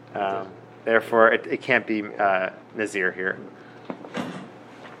it can't be Nazir here.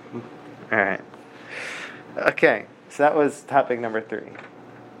 All right. Okay, so that was topic number 3.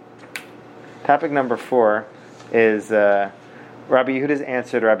 Topic number 4 is Rabbi Yehuda's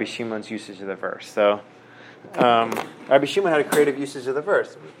answer to Rabbi Shimon's usage of the verse. So, Rabbi Shimon had a creative usage of the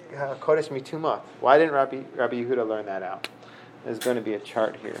verse. Kodesh mitumot. Why didn't Rabbi Yehuda learn that out? There's going to be a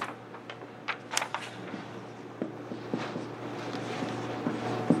chart here.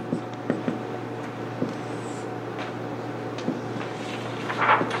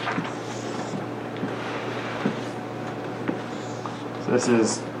 This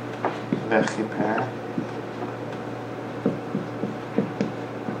is the Chipah.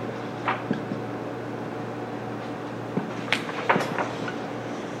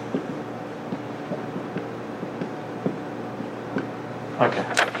 Okay.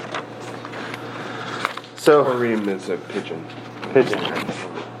 So Harim is a pigeon. Pigeon.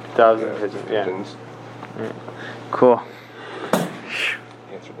 Doves and pigeons. Yeah. Pigeons. Cool.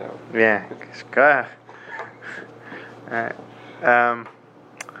 Answer that one. Yeah. All right.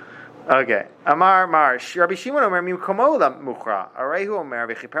 Okay. Amar Mar Rabbi Shimon Omer Mimkomo la Muchra. Arehu Omer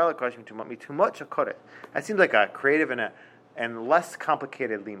V'chiper LaKodesh Mitumot Shakodet. That seems like a creative and less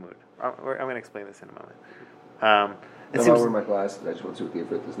complicated limud. I'm going to explain this in a moment. I'm over my glasses. I just want to see what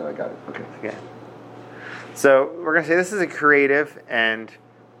the effort is. Now I got it. Okay. Okay. So we're going to say this is a creative and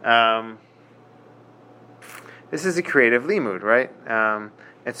this is a creative limud, right? And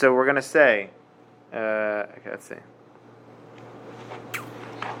so we're going to say Okay, let's see.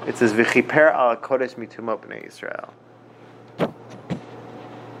 It says v'chiper al kodesh mitumot b'nei Yisrael.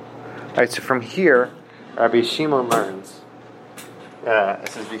 All right, so from here, Rabbi Shimon learns. It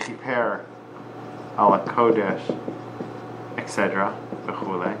says v'chiper al kodesh, etc.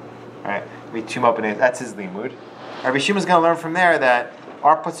 V'chulei. Right, mitumot b'nei. That's his limud. Rabbi Shimon's going to learn from there that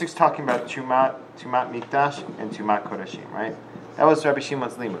our pasuk's talking about tumat mikdash and tumat kodashim. Right, that was Rabbi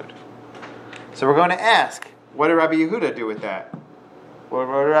Shimon's limud. So we're going to ask, what did Rabbi Yehuda do with that? What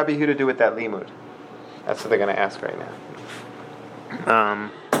did Rabbi Yehuda do with that limud? That's what they're going to ask right now.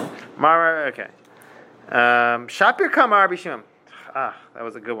 Okay. Shapir Kamar Rabbi Shimon. That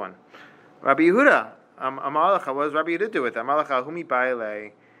was a good one. Rabbi Yehuda. Amalacha. What does Rabbi Yehuda do with that? Amalacha humi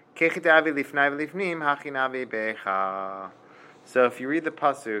baile kechitavi lifnai v'lifnim hachinavi becha. So if you read the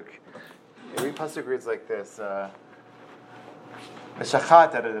pasuk, reads like this.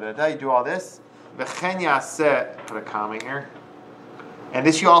 You do all this. V'chen yaseh, put a comma here. And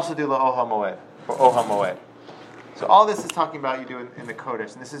this you also do la'oha moed, for oha moed. So all this is talking about you do in the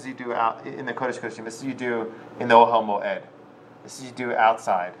Kodesh, and this is you do out in the Kodesh Kodeshim. This is you do in the oha moed. This is you do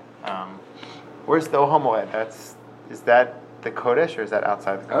outside. Where's the oha moed? Is that the Kodesh or is that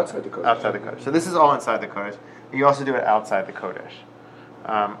outside the Kodesh? Outside the Kodesh. Outside the Kodesh. So this is all inside the Kodesh. You also do it outside the Kodesh.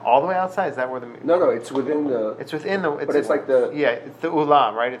 All the way outside, is that where the... No, it's within the... It's within the... It's like the... Yeah, it's the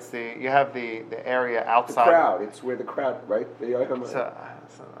ulam, right? You have the area outside... The crowd, it's where the crowd, right? It's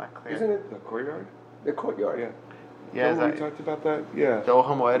not clear. Isn't it The courtyard? the courtyard? Yeah. Yeah, We talked about that? Yeah. the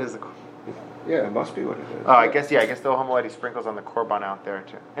Oha Moed is the... Yeah, it must be what it is. Oh, I guess the Oha Moed, he sprinkles on the Korban out there,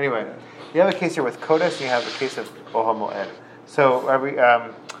 too. Anyway, you have a case here with Kodesh, and you have a case of Oha Moed. So, Rabbi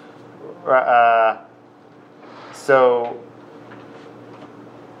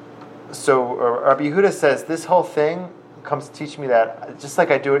Yehuda says, this whole thing comes to teach me that just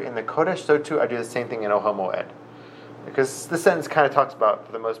like I do it in the Kodesh, so too I do the same thing in Oha Moed. Because this sentence kind of talks about,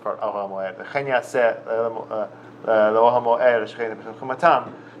 for the most part, Oha Moed.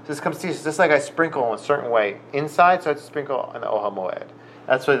 So this comes to teach us, just like I sprinkle in a certain way inside, so I have to sprinkle on the Oha Moed.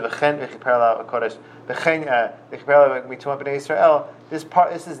 That's what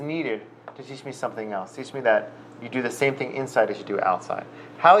this is needed to teach me something else. Teach me that you do the same thing inside as you do outside.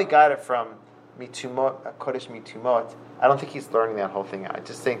 How he got it from mitumot, kodesh mitumot, I don't think he's learning that whole thing out. I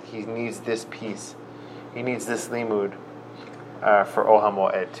just think he needs this piece. He needs this limud for Oha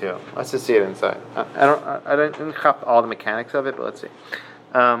Moed too. Let's just see it inside. I didn't cop all the mechanics of it, but let's see.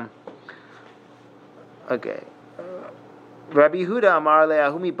 Okay. Rabbi Yehuda Amar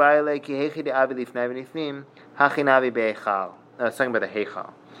le'ahumi ba'ale ki hechi de'avi lifnei v'nifnim hachinavi be'echal. It's talking about the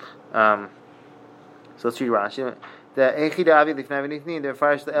heichal. So let's read Rashi. The hechi de'avi lifnei v'nifnim the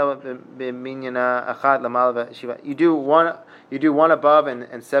farish le'el b'minyana achad lamal v'shiva. You do one above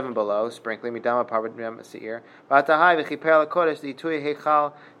and seven below, sprinkling midama parvat midama seir. V'atahai v'chiper l'kodesh li'tui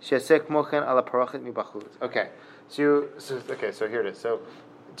heichal she'asek mochen ala parochet mibachutz. Okay. So here it is. So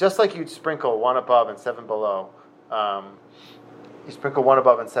just like you'd sprinkle one above and seven below. You sprinkle one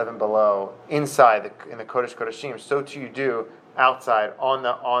above and seven below inside in the Kodesh Kodeshim. So too you do outside on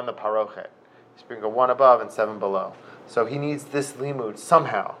the parochet. You sprinkle one above and seven below. So he needs this limud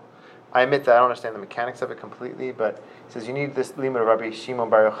somehow. I admit that I don't understand the mechanics of it completely, but he says you need this limud of Rabbi Shimon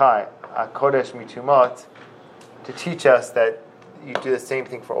Bar Yochai, Kodesh Mitumot, to teach us that you do the same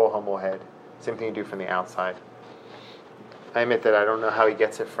thing for Oha Moed, same thing you do from the outside. I admit that I don't know how he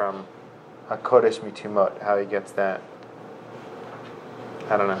gets it from Kodesh Mitumot, how he gets that.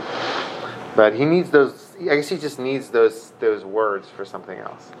 I don't know. But he needs those, I guess he just needs those words for something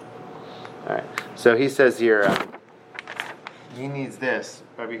else. Alright, so he says here, he needs this,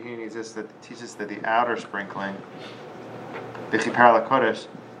 Rabbi Yehuda needs this, that teaches that the outer sprinkling, the Chipar LaKodesh,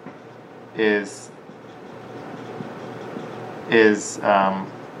 is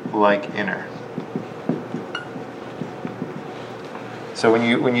like inner. So when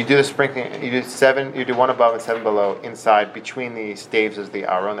you do the sprinkling, you do one above and seven below inside between the staves of the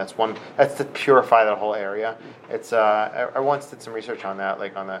Aron. That's to purify that whole area. It's I once did some research on that,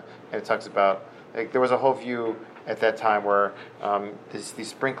 and it talks about there was a whole view at that time where these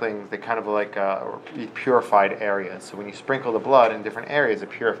sprinklings, they kind of like purified areas. So when you sprinkle the blood in different areas,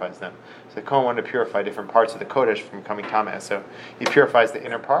 it purifies them. So the Kohen wanted to purify different parts of the Kodesh from becoming Tameh. So he purifies the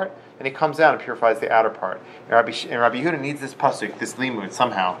inner part, and he comes out and purifies the outer part. And Rabbi Yehuda needs this pasuk, this limud,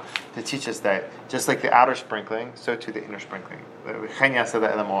 somehow, to teach us that just like the outer sprinkling, so too the inner sprinkling. So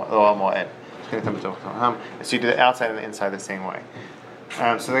you do the outside and the inside the same way.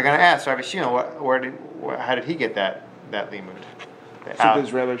 So they're going to ask Rabbi Shimon, how did he get that limud? So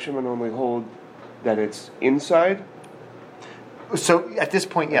does Rabbi Shimon only hold that it's inside? So at this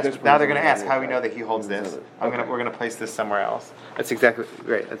point, yes. At this Now point, they're going to ask yeah, how we know that he holds yeah, this. okay. We're going to place this somewhere else. That's exactly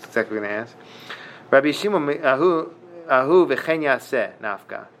right. That's exactly what we're going to ask. Rabbi Shimon ahu v'chen yaseh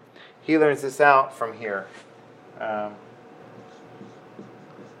nafka. He learns this out from here.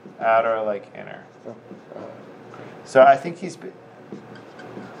 Outer like inner. So I think he's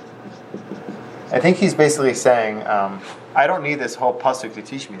basically saying, I don't need this whole pasuk to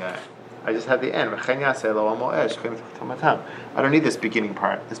teach me that. I just have the end. I don't need this beginning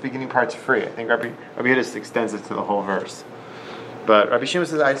part. This beginning part's free. I think Rabbi Yehuda extends it to the whole verse. But Rabbi Shimon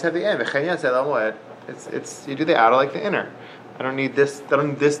says, I just have the end. It's you do the outer like the inner. I don't need this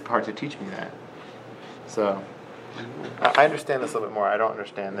part to teach me that. So I understand this a little bit more. I don't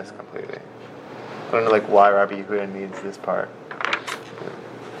understand this completely. I don't know why Rabbi Yehuda needs this part.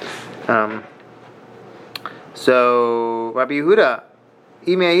 So Rabbi Yehuda,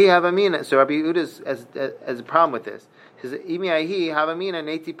 Imei Havamina. So Rabbi Yehuda has a problem with this. He says Imei Havamina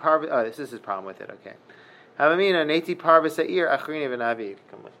Neti Parv. Oh, this is his problem with it. Okay, Havamina Neti Parv Sa'ir Achrini v'Navid.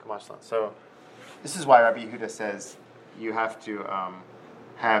 So this is why Rabbi Yehuda says you have to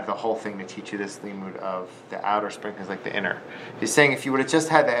have the whole thing to teach you this limud of the outer sprinklings like the inner. He's saying if you would have just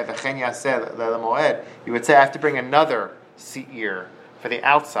had the V'chen Yaseh Le'Moed, you would say I have to bring another se'ir for the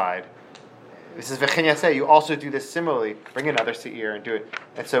outside. This is V'chen Yaseh. You also do this similarly. Bring another se'ir and do it.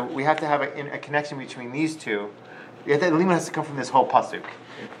 And so we have to have a connection between these two. The limud has to come from this whole pasuk,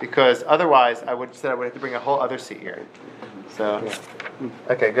 because otherwise I would have to bring a whole other se'ir. So,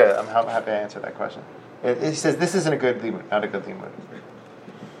 okay, good. I'm happy to answer that question. He says this isn't a good limud, not a good limud.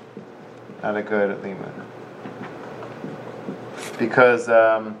 Not a good limud. Because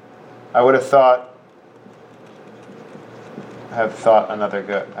I would have thought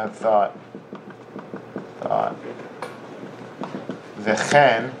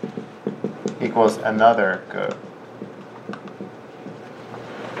v'chen equals another good.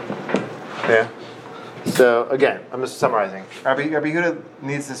 Yeah. So again, I'm just summarizing. Rabbi Yehuda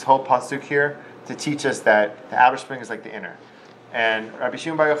needs this whole pasuk here to teach us that the outer spring is like the inner, and Rabbi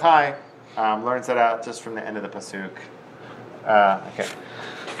Shimon Bar Yochai learns that out just from the end of the pasuk. Okay.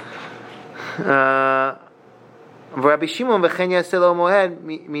 Rabbi Shimon v'chen yaseh lo moed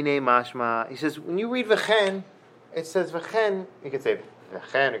minei mashma. He says when you read v'chen, it says v'chen. You could say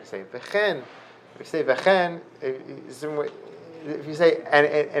v'chen. You could say v'chen. If you say v'chen, if you say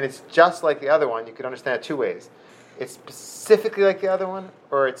and it's just like the other one, you could understand it two ways. It's specifically like the other one,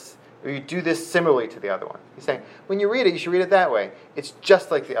 or you do this similarly to the other one. He's saying when you read it, you should read it that way. It's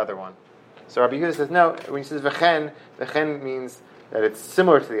just like the other one. So Rabbi Yehuda says no. When he says v'chen, v'chen means that it's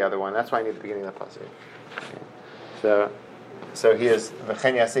similar to the other one. That's why I need the beginning of the pasuk. Okay. So he is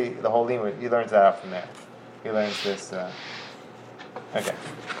v'chen yaseh the whole limud. He learns that out from there. He learns this. Okay,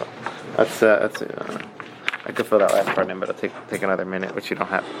 cool. That's. I could fill that last part in, but it'll take another minute, which you don't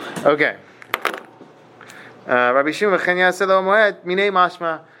have. Okay. Rabbi Shimon v'chen yaseh lo moed minei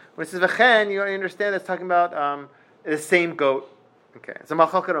mashma. When it says v'chen, you understand that's talking about the same goat. Okay. It's a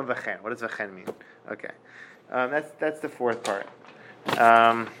machlokes on v'chen. What does v'chen mean? Okay. That's the fourth part.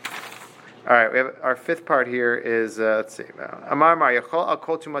 All right, we have our fifth part here is let's see. Amar Mar Yachol Al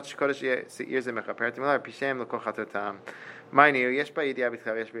Kol Too Much Kodesh Seir Ze Mechaper Timlar Pishem Lekol Chatotam. Ma'inu Yesh Ba Yediah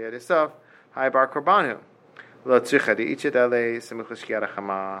B'Tchav Yesh Ba Yedisof Hai Bar Korbanu Lo Tzricha Di'ichet Ale Semuch L'Shkiat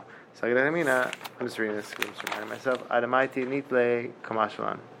HaChama. I'm just reading this. I'm just reminding myself. Adamaiti Nitle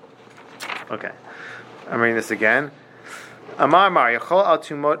Kamashvalan. Okay, I'm reading this again. Amar Mar Yachol Al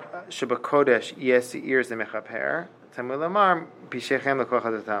Tumot Shebakodesh Yes Seir Ze Mechaper. So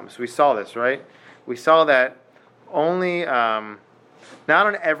we saw this, right? We saw that only not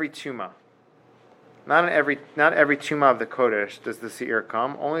on every tuma, not every tuma of the kodesh does the seir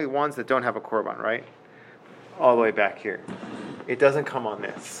come. Only ones that don't have a korban, right? All the way back here. It doesn't come on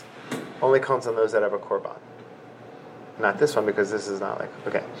this. Only comes on those that have a korban. Not this one because this is not like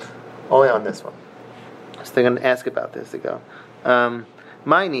okay. Only on this one. So they're going to ask about this. They go.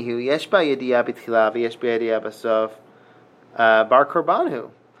 Ma'inihu yesh ba yediah b'tchila v'yesh ba yediah b'sof bar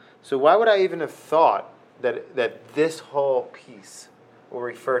korbanhu. So why would I even have thought that this whole piece will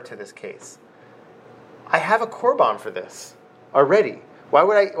refer to this case? I have a korban for this already. Why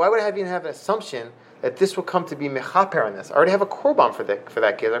would I even have an assumption that this will come to be mechaper on this? I already have a korban for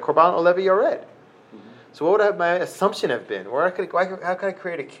that case. A korban olevi yored. So what would my assumption have been? How could I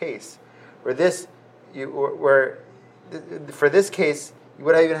create a case where for this case you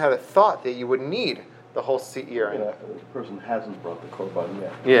would even have a thought that you would need the whole seir? The person hasn't brought the korban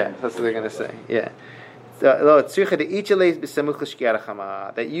yet. Yeah, that's what they're going to say. Yeah. That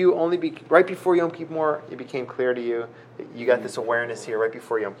you only right before Yom Kippur, it became clear to you that you got this awareness here right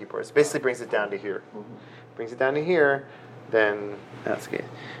before Yom Kippur. It basically brings it down to here. Brings it down to here then that's good.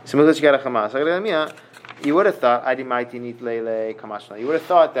 You would have thought you would have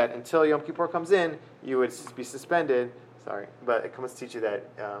thought that until Yom Kippur comes in, you would be suspended. Sorry, but it comes to teach you that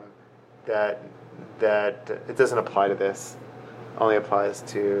that it doesn't apply to this. Only applies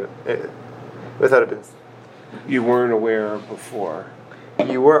to it. Without it been. You weren't aware before.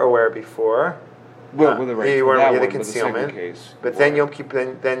 You were aware before. Well, with the right, you weren't that aware of the one, concealment. The case, but then Yom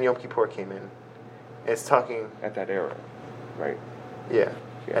Kippur came in. It's talking at that era, right? Yeah,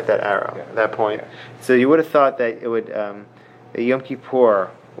 at that arrow, yeah. at that point. Yeah. So you would have thought that it would that Yom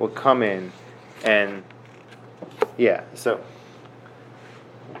Kippur would come in, and So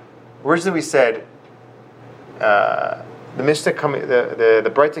originally we said the Mishnah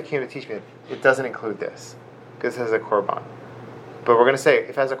the Braita came to teach me that it doesn't include this because it has a korban. But we're going to say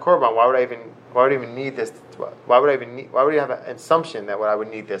if it has a korban, why would I even need this? Why would you have an assumption that I would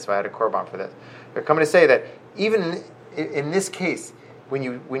need this if I had a korban for this? They're coming to say that even in this case, when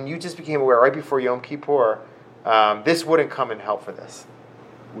you just became aware right before Yom Kippur, this wouldn't come and help for this.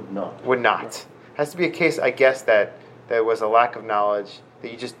 Would not. Right. Has to be a case, I guess, that there was a lack of knowledge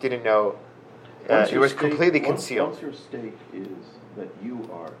that you just didn't know. It was completely concealed. Once your state is that you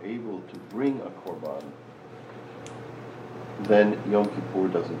are able to bring a korban, then Yom Kippur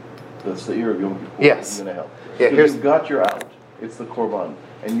doesn't. The Seir of Yom Kippur isn't going to help. Yeah, because you've got your out. It's the korban,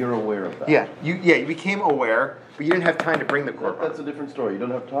 and you're aware of that. Yeah, you became aware, but you didn't have time to bring the korban. That's a different story. You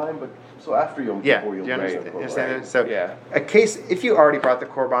don't have time, but so after Yom Kippur, you'll bring the korban. Right. So a case, if you already brought the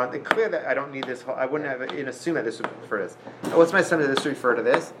korban, it's clear that I don't need this. I wouldn't have assumed that this would refer to this. What's my assumption that this would refer to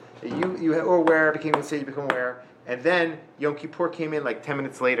this? You were aware, became aware, and then Yom Kippur came in like 10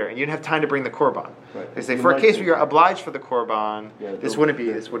 minutes later, and you didn't have time to bring the korban. Right. They say for a case where you're obliged for the korban, this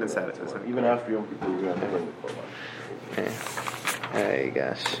wouldn't satisfy. Even after Yom Kippur, you're going to have to bring the korban. Okay. Hey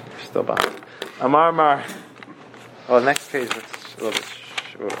gosh, still behind. Amar. Oh, next page looks a little bit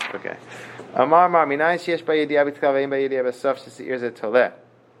short. Okay. Amar minayin sheyesh ba'yediya b'tchila ve'ein ba'yediya b'sof sheseir zeh toleh.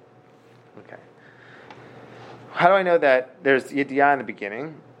 Okay. How do I know that there's yediya in the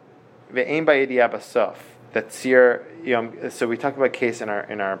beginning? Ve'ein ba'yediya b'sof. That seir. So we talked about a case in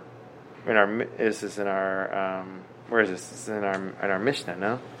our. This is in our. Where is this? This is in our Mishnah.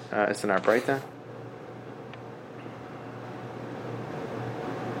 No, it's in our Braita.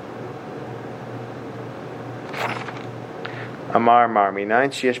 Amar minayin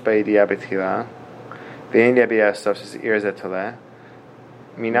sheyesh ba'yediya b'tchila ve'ein ba'yediya b'sof sheseir zeh toleh.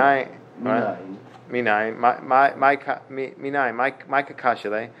 Minayin my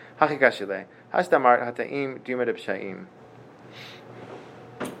kakashile hakikashile hasdamar hataim dumad b'shaim.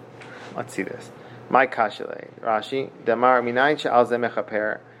 Let's see this. My kashile Rashi damar minayin she'al zeh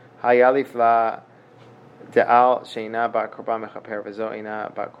mechaper hayalif la de'al sheina ba korban mechaper v'zo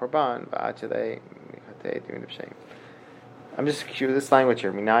ina ba korban va'achile mechatei dumad b'shaim. I'm just curious this language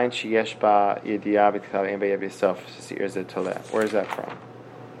here. Minayin sheyesh ba yediya b'tchila ve'ein ba'yediya b'sof sheseir zeh toleh. Where is that from?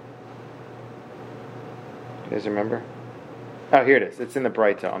 You guys remember? Oh, here it is. It's in the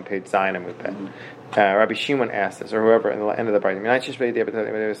Braita on page Zion and Mupeh. Rabbi Shimon asked this, or whoever, in the end of the Braita.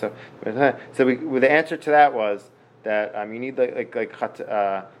 So the answer to that was that you need you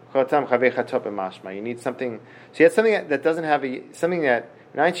need something. So you had something that doesn't have something that.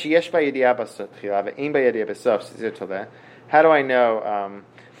 How do I know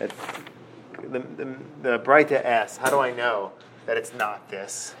that the Braita asks? How do I know that it's not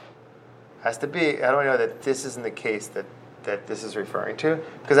this? Has to be. How do I know that this isn't the case that this is referring to?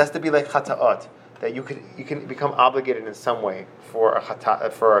 Because it has to be like chata'ot, that you can become obligated in some way for a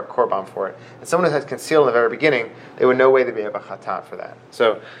korban for it. And someone who has concealed in the very beginning, they would no way to be able a chatat for that.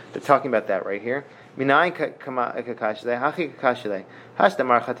 So they're talking about that right here. Minayin kakashile hachi kakashile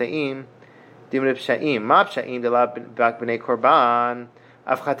hashdamar chataim dimrib shaim ma pshaim delab bak b'nei korban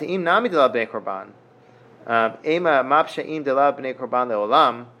av chataim nami delab b'nei korban ema ma pshaim delab b'nei korban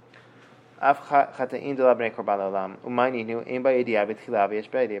leolam. So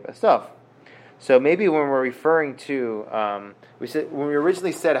maybe when we're referring to, we said when we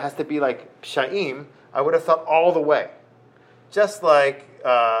originally said it has to be like pshaim, I would have thought all the way. Just like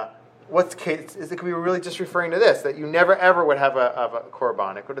what's case is it could be really just referring to this that you never ever would have a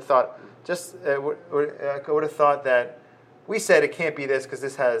korban. I could have thought I would have thought that we said it can't be this because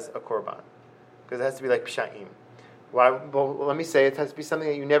this has a korban because it has to be like pshaim. Why? Well, let me say it has to be something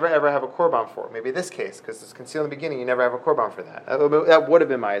that you never ever have a korban for. Maybe this case, because it's concealed in the beginning, you never have a korban for that. That would have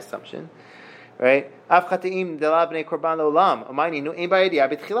been my assumption, right? Av chataim delab bnei korban leolam. Umayni nu ein ba'yediya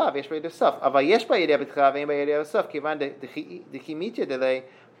b'tchila v'yesh ba'yediya b'sof. Aval yesh ba'yediya b'tchila v'ein ba'yediya b'sof. Kivan dechimitya delei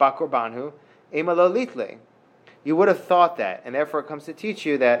ba'korbanhu ema lo litle. You would have thought that, and therefore it comes to teach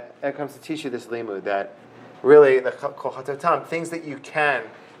you this limud that really the kol chatotam, things that you can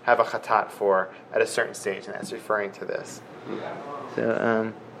have a chatat for at a certain stage, and that's referring to this.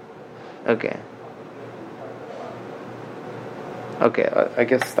 So, okay. Okay, I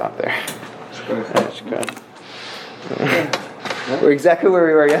guess stop there. That's good. We're exactly where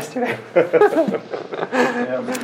we were yesterday.